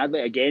all,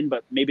 sadly, again,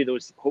 but maybe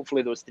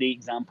hopefully those three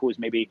examples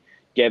maybe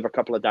give a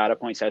couple of data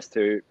points as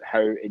to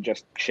how it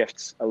just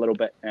shifts a little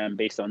bit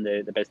based on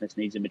the business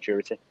needs and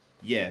maturity.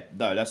 Yeah,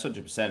 no, that's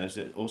 100%. That's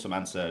an awesome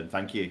answer, and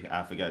thank you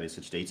for going into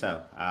such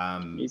detail.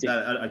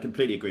 No, I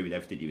completely agree with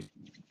everything you.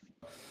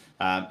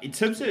 In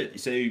terms of,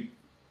 so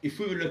if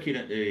we were looking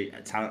at the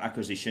talent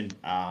acquisition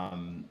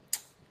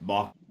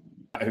market,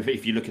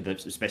 if you look at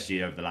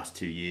especially over the last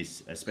 2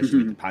 years, especially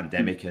with the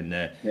pandemic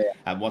and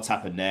what's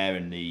happened there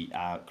and the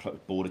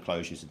border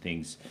closures and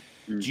things,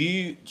 do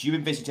you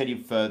envisage any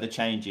further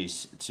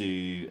changes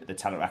to the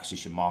talent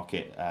acquisition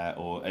market,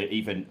 or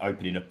even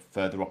opening up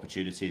further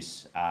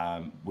opportunities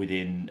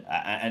within?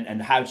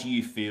 And how do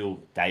you feel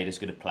data is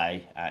going to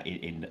play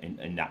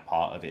in that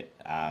part of it?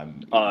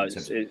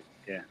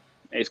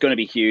 It's going to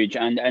be huge.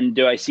 And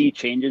do I see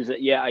changes?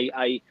 Yeah,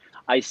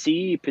 I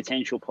see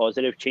potential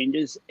positive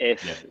changes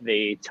if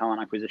the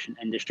talent acquisition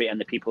industry and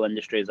the people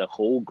industry as a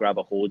whole grab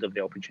a hold of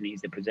the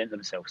opportunities that present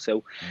themselves.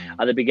 So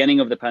at the beginning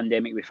of the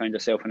pandemic, we found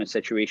ourselves in a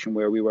situation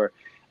where we were,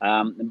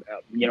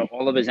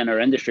 all of us in our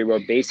industry were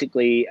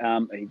basically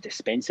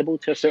dispensable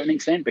to a certain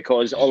extent,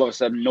 because all of a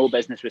sudden no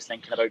business was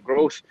thinking about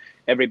growth.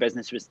 Every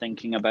business was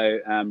thinking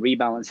about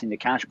rebalancing the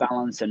cash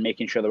balance and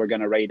making sure that we're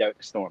going to ride out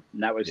the storm.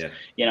 And that was,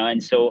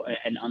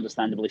 and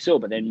understandably so.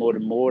 But then more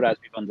and more, as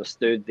we've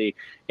understood the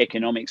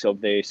economics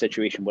of the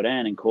situation we're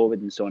in and COVID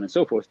and so on and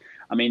so forth,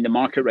 I mean, the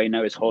market right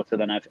now is hotter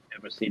than I've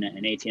ever seen it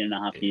in 18 and a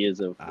half years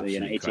of,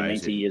 18,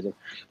 19 years of.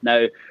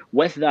 Now,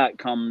 with that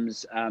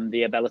comes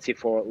the ability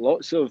for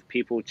lots of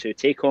people to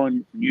take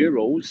on new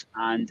roles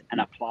and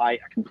apply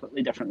a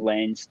completely different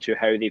lens to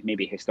how they've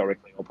maybe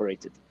historically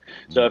operated.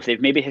 So if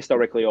they've maybe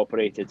historically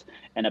operated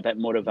in a bit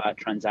more of a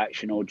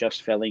transactional,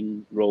 just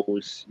filling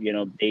roles,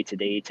 day to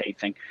day type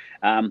thing,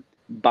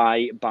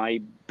 by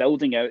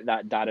building out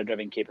that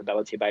data-driven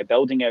capability, by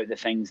building out the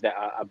things that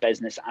a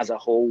business as a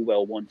whole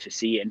will want to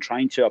see, and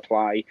trying to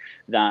apply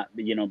that,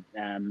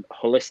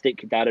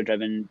 holistic,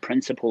 data-driven,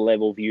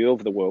 principle-level view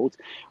of the world,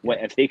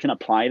 if they can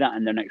apply that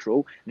in their next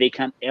role, they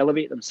can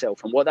elevate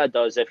themselves. And what that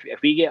does,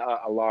 if we get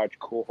a large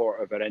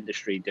cohort of our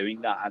industry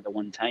doing that at the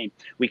one time,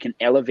 we can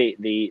elevate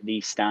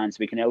the stance,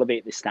 we can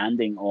elevate the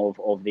standing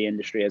of the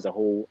industry as a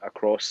whole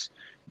across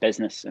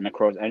business and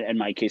across, in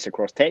my case,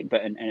 across tech,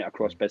 but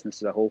across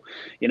business as a whole.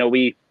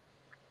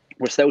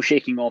 We're still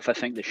shaking off, I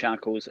think, the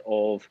shackles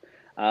of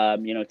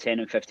 10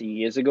 and 15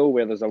 years ago,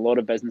 where there's a lot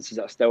of businesses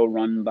that are still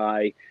run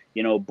by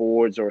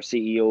boards or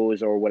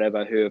CEOs or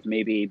whatever, who have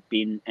maybe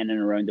been in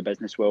and around the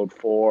business world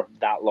for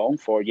that long,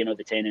 for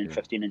the 10 and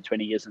 15 and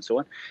 20 years and so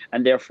on.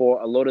 And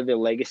therefore a lot of the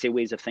legacy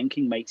ways of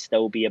thinking might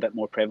still be a bit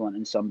more prevalent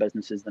in some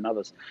businesses than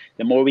others.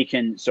 The more we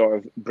can sort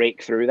of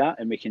break through that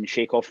and we can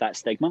shake off that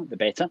stigma, the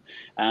better.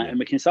 And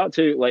we can start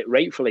to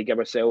rightfully give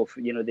ourselves,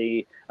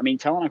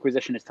 talent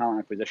acquisition is talent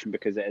acquisition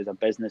because it is a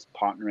business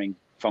partnering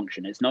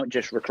function. It's not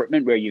just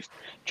recruitment where you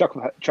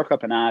chuck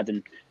up an ad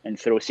and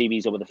throw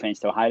CVs over the fence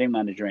to a hiring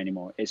manager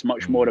anymore. It's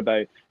much more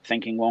about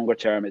thinking longer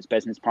term. It's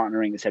business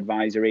partnering, it's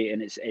advisory,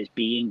 and it's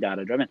being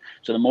data driven.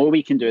 So the more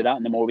we can do that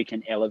and the more we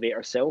can elevate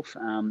ourselves,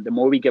 the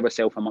more we give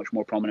ourselves a much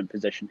more prominent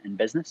position in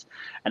business.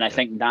 And I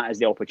think that is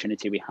the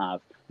opportunity we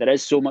have. There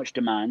is so much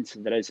demand.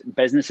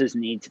 Businesses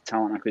need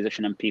talent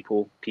acquisition and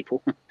people.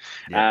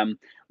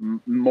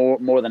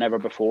 More than ever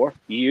before.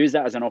 You use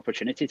that as an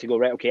opportunity to go,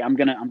 right, okay, I'm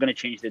gonna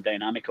change the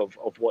dynamic of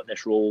what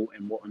this role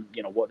and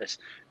what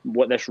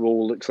this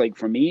role looks like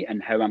for me,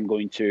 and how I'm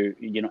going to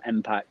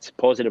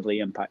positively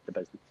impact the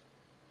business.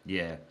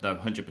 Yeah, no,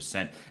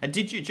 100%. And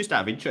did you, just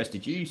out of interest,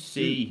 did you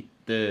see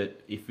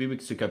if we were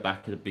to go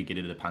back to the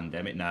beginning of the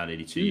pandemic now,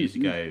 nearly 2 years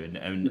ago,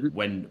 and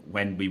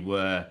when we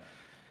were,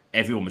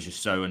 everyone was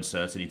just so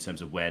uncertain in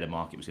terms of where the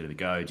market was going to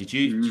go. Did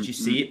you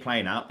see it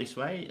playing out this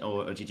way,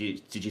 or did you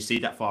see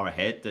that far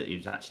ahead, that it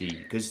was actually,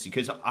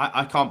 because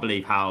I can't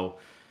believe how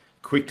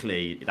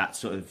quickly that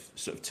sort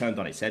of turned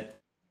on its head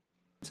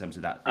in terms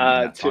of that, in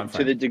that time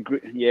frame. To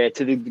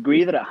the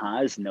degree that it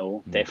has,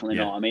 no, definitely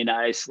not. I mean,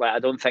 I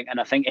don't think, and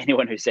I think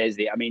anyone who says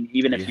that, I mean,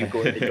 even if you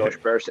go to the Josh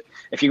Burson,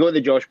 if you go to the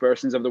Josh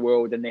Bursons of the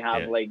world, and they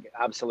have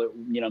absolute,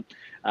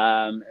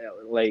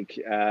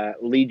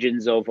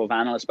 legions of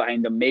analysts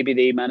behind them, maybe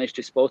they managed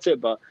to spot it.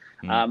 But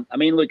I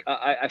mean, look,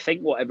 I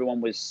think what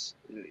everyone was,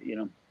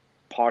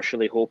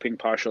 partially hoping,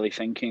 partially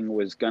thinking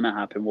was going to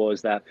happen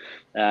was that,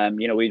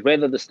 we'd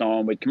weather the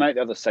storm, we'd come out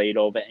the other side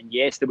of it. And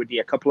yes, there would be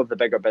a couple of the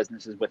bigger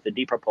businesses with the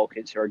deeper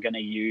pockets who are going to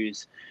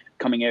use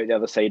coming out the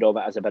other side of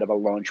it as a bit of a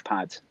launch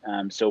pad.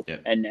 And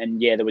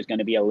there was going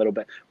to be a little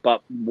bit,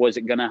 but was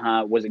it going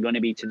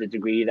to be to the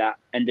degree that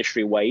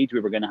industry wide we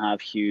were going to have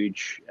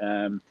huge,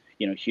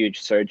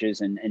 huge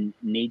surges in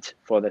need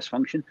for this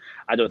function?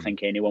 I don't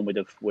think anyone would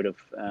have.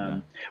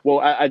 No. Well,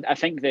 I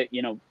think that,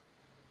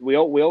 we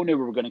all knew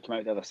we were going to come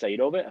out the other side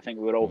of it. I think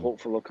we were all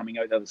hopeful of coming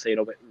out the other side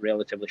of it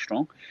relatively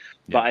strong.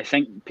 But I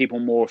think people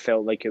more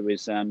felt like it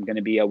was going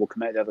to be, we'll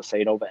come out the other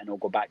side of it and it'll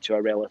go back to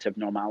a relative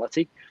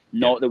normality.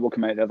 Not that we'll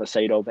come out the other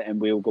side of it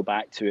and we'll go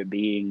back to it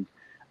being,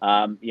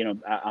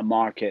 a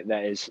market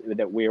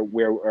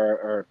where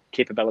our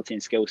capability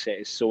and skill set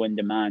is so in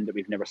demand that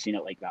we've never seen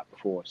it like that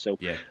before. So,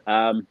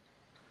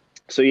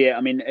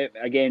 I mean,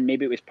 again,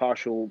 maybe it was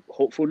partial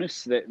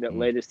hopefulness that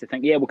led us to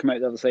think, we'll come out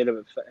the other side of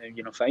it,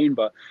 fine.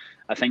 But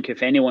I think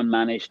if anyone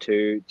managed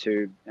to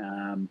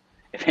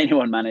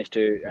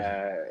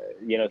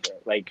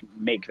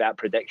make that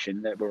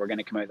prediction that we were going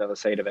to come out the other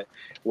side of it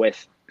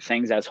with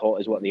things as hot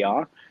as what they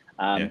are,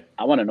 I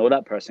want to know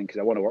that person because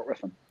I want to work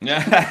with them.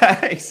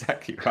 Yeah,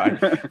 exactly right.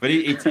 But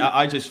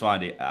I just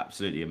find it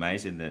absolutely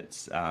amazing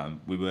that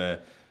we were.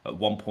 At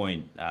one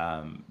point,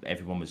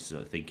 everyone was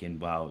thinking,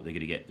 well, they're going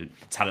to get the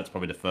talent's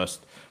probably the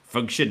first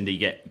function they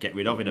get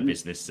rid of in a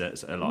business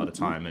a lot of the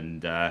time,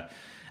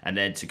 and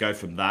then to go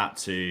from that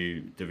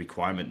to the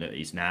requirement that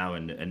is now,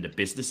 and the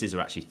businesses are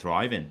actually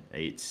thriving.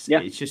 It's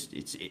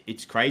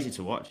crazy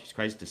to watch. It's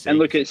crazy to see. And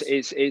look,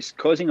 it's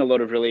causing a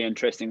lot of really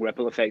interesting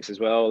ripple effects as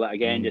well. Like,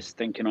 again, just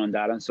thinking on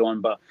data and so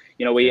on. But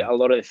a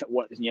lot of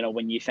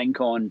when you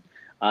think on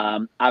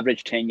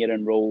average tenure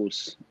in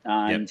roles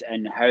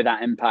and how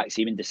that impacts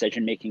even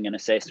decision making and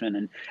assessment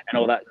and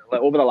all that,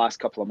 like over the last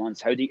couple of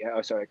months,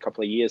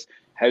 couple of years,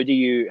 how do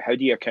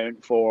you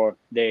account for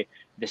the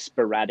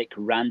sporadic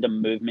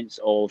random movements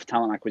of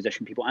talent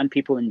acquisition people and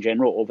people in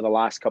general over the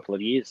last couple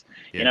of years?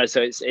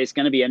 So it's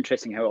going to be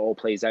interesting how it all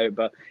plays out,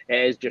 but it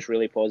is just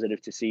really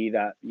positive to see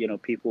that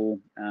people,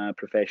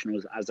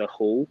 professionals as a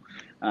whole,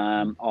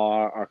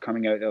 are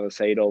coming out the other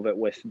side of it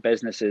with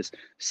businesses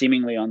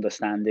seemingly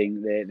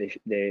understanding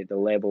the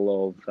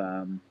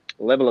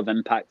level of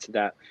impact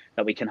that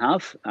we can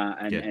have,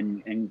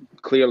 and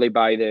clearly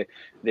by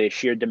the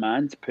sheer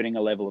demand putting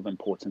a level of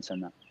importance in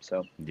that.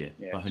 So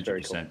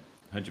 100%.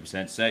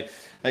 100%. So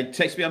it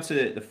takes me on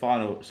to the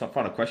final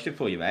question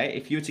for you, mate.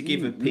 If you were to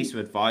give a piece of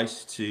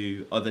advice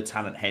to other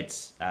talent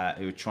heads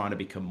who are trying to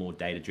become more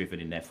data driven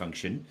in their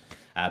function,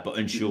 but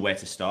unsure where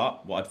to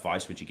start, what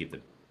advice would you give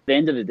them? At the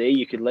end of the day,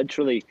 you could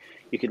literally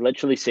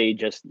say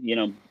just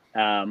you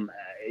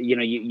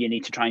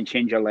need to try and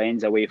change your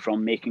lens away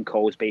from making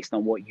calls based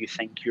on what you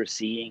think you're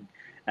seeing,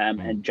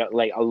 and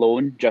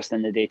alone just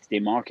in the day-to-day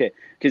market.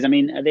 Because I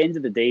mean, at the end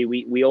of the day,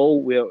 we're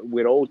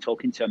all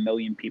talking to a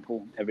million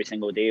people every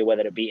single day,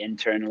 whether it be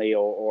internally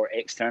or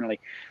externally,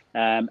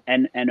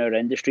 in our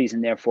industries,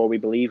 and therefore we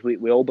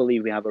all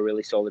believe we have a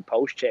really solid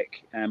pulse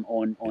check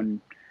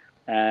on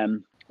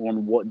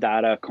what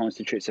data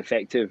constitutes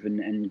effective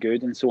and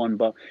good and so on.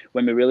 But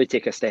when we really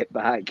take a step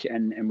back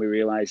and we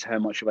realize how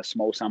much of a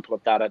small sample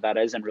of data that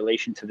is in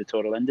relation to the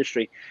total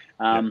industry,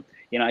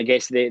 I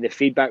guess the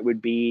feedback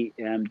would be,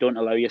 don't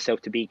allow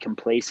yourself to be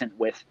complacent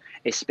with,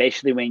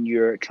 especially when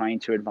you're trying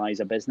to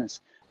advise a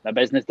business. A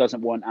business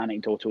doesn't want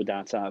anecdotal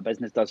data. A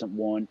business doesn't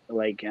want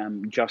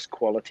just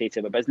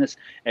qualitative. A business,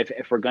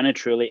 if we're going to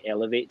truly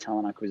elevate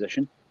talent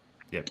acquisition,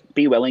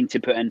 be willing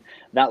to put in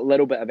that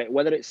little bit of it,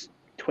 whether it's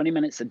 20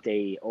 minutes a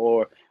day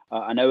or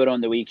an hour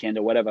on the weekend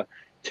or whatever,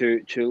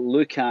 to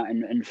look at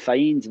and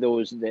find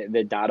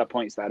the data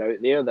points that are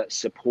out there that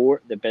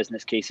support the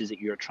business cases that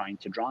you're trying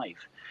to drive.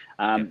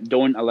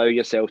 Don't allow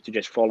yourself to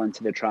just fall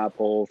into the trap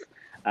of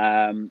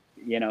I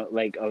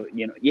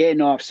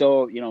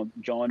saw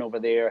John over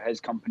there,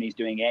 his company's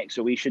doing X,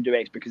 so we should do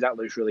X because that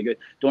looks really good.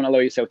 Don't allow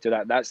yourself to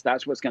that.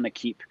 That's what's going to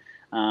keep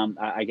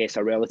I guess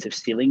a relative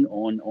ceiling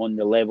on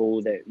the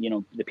level that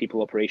the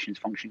people operations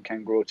function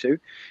can grow to.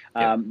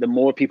 The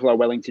more people are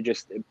willing to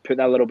just put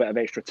that little bit of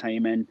extra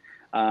time in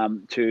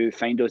to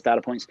find those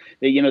data points.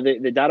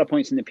 The data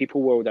points in the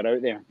people world are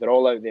out there. They're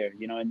all out there.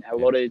 And a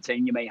lot of the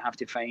time you might have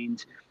to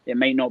find, it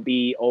might not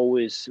be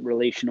always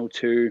relational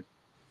to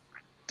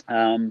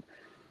one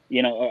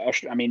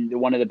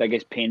of the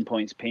biggest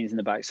pains in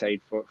the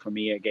backside for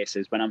me, I guess,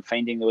 is when I'm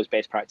finding those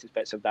best practice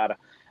bits of data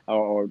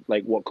or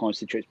like what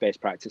constitutes best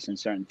practice in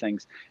certain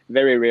things.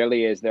 Very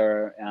rarely is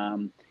there,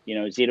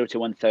 0 to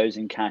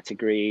 1,000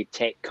 category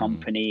tech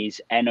companies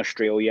in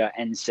Australia,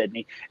 in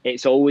Sydney.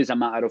 It's always a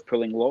matter of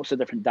pulling lots of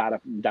different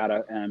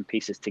data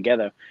pieces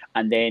together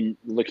and then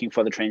looking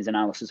for the trends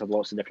analysis of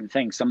lots of different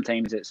things.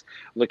 Sometimes it's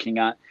looking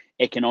at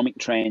economic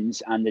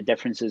trends and the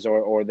differences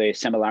or the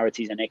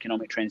similarities in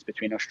economic trends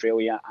between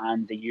Australia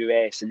and the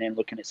US, and then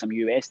looking at some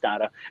US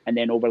data and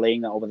then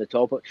overlaying that over the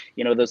top.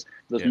 There's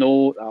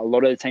no, a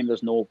lot of the time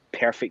there's no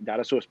perfect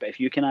data source, but if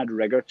you can add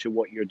rigor to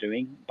what you're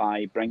doing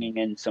by bringing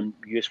in some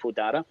useful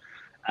data,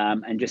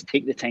 and just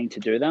take the time to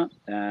do that.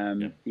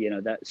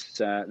 That's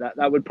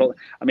that would probably.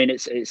 I mean,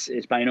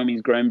 it's by no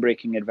means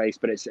groundbreaking advice,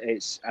 but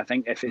it's. I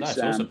think if it's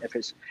awesome.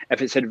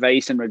 if it's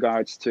advice in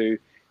regards to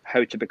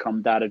how to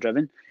become data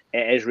driven,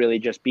 it is really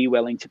just be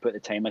willing to put the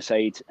time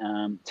aside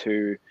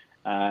to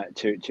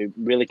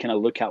really kind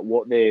of look at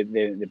what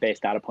the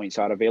best data points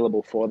are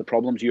available for the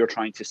problems you're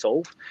trying to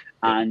solve.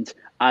 Yep. And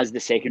as the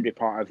secondary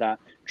part of that,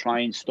 try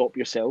and stop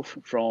yourself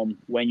from,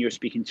 when you're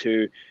speaking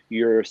to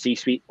your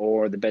C-suite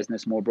or the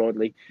business more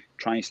broadly,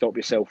 try and stop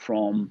yourself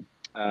from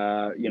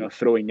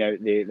throwing out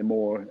the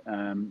more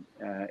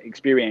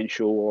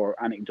experiential or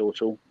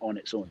anecdotal on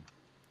its own.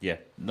 Yeah,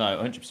 no,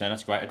 100%.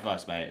 That's great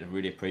advice, mate. I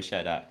really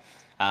appreciate that.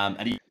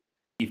 And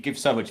you've given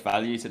so much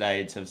value today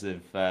in terms of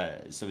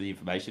some of the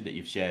information that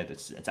you've shared.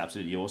 It's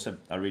absolutely awesome.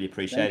 I really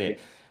appreciate it.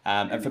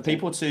 And for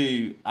people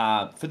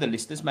for the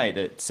listeners, mate,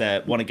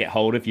 that want to get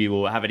hold of you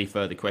or have any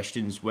further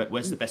questions,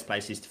 where's the best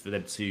places for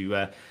them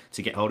to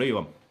get hold of you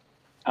on?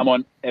 I'm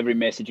on every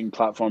messaging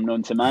platform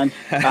known to man.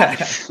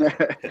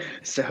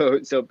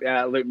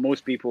 Look,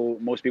 most people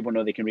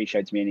know they can reach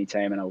out to me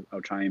anytime, and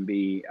I'll try and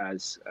be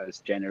as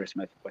generous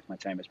with my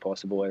time as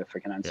possible. If I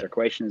can answer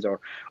questions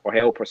or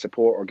help or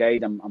support or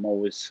guide, I'm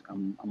always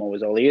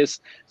all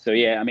ears. So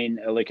yeah, I mean,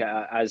 look,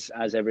 as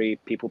every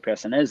people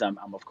person is, I'm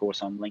of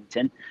course on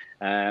LinkedIn.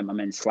 I'm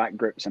in Slack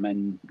groups. I'm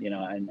in,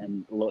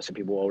 and lots of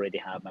people already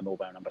have my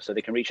mobile number, so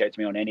they can reach out to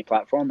me on any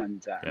platform,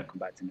 and I'll come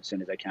back to them as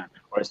soon as I can,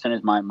 or as soon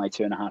as my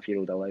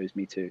 2.5-year-old allows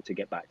me to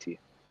get back to you.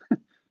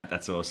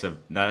 That's awesome.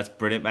 No, that's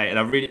brilliant, mate. And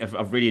I've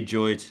really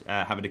enjoyed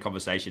having the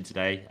conversation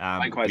today.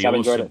 Likewise, I've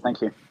enjoyed it.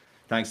 Thank you.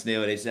 Thanks,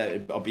 Neil.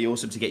 It'll be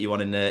awesome to get you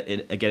on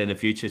again in the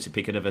future to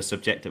pick another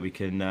subject that we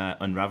can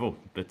unravel.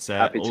 But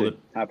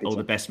all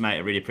the best, mate. I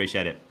really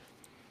appreciate it.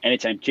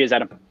 Anytime. Cheers,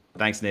 Adam.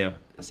 Thanks, Neil.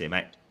 See you,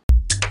 mate.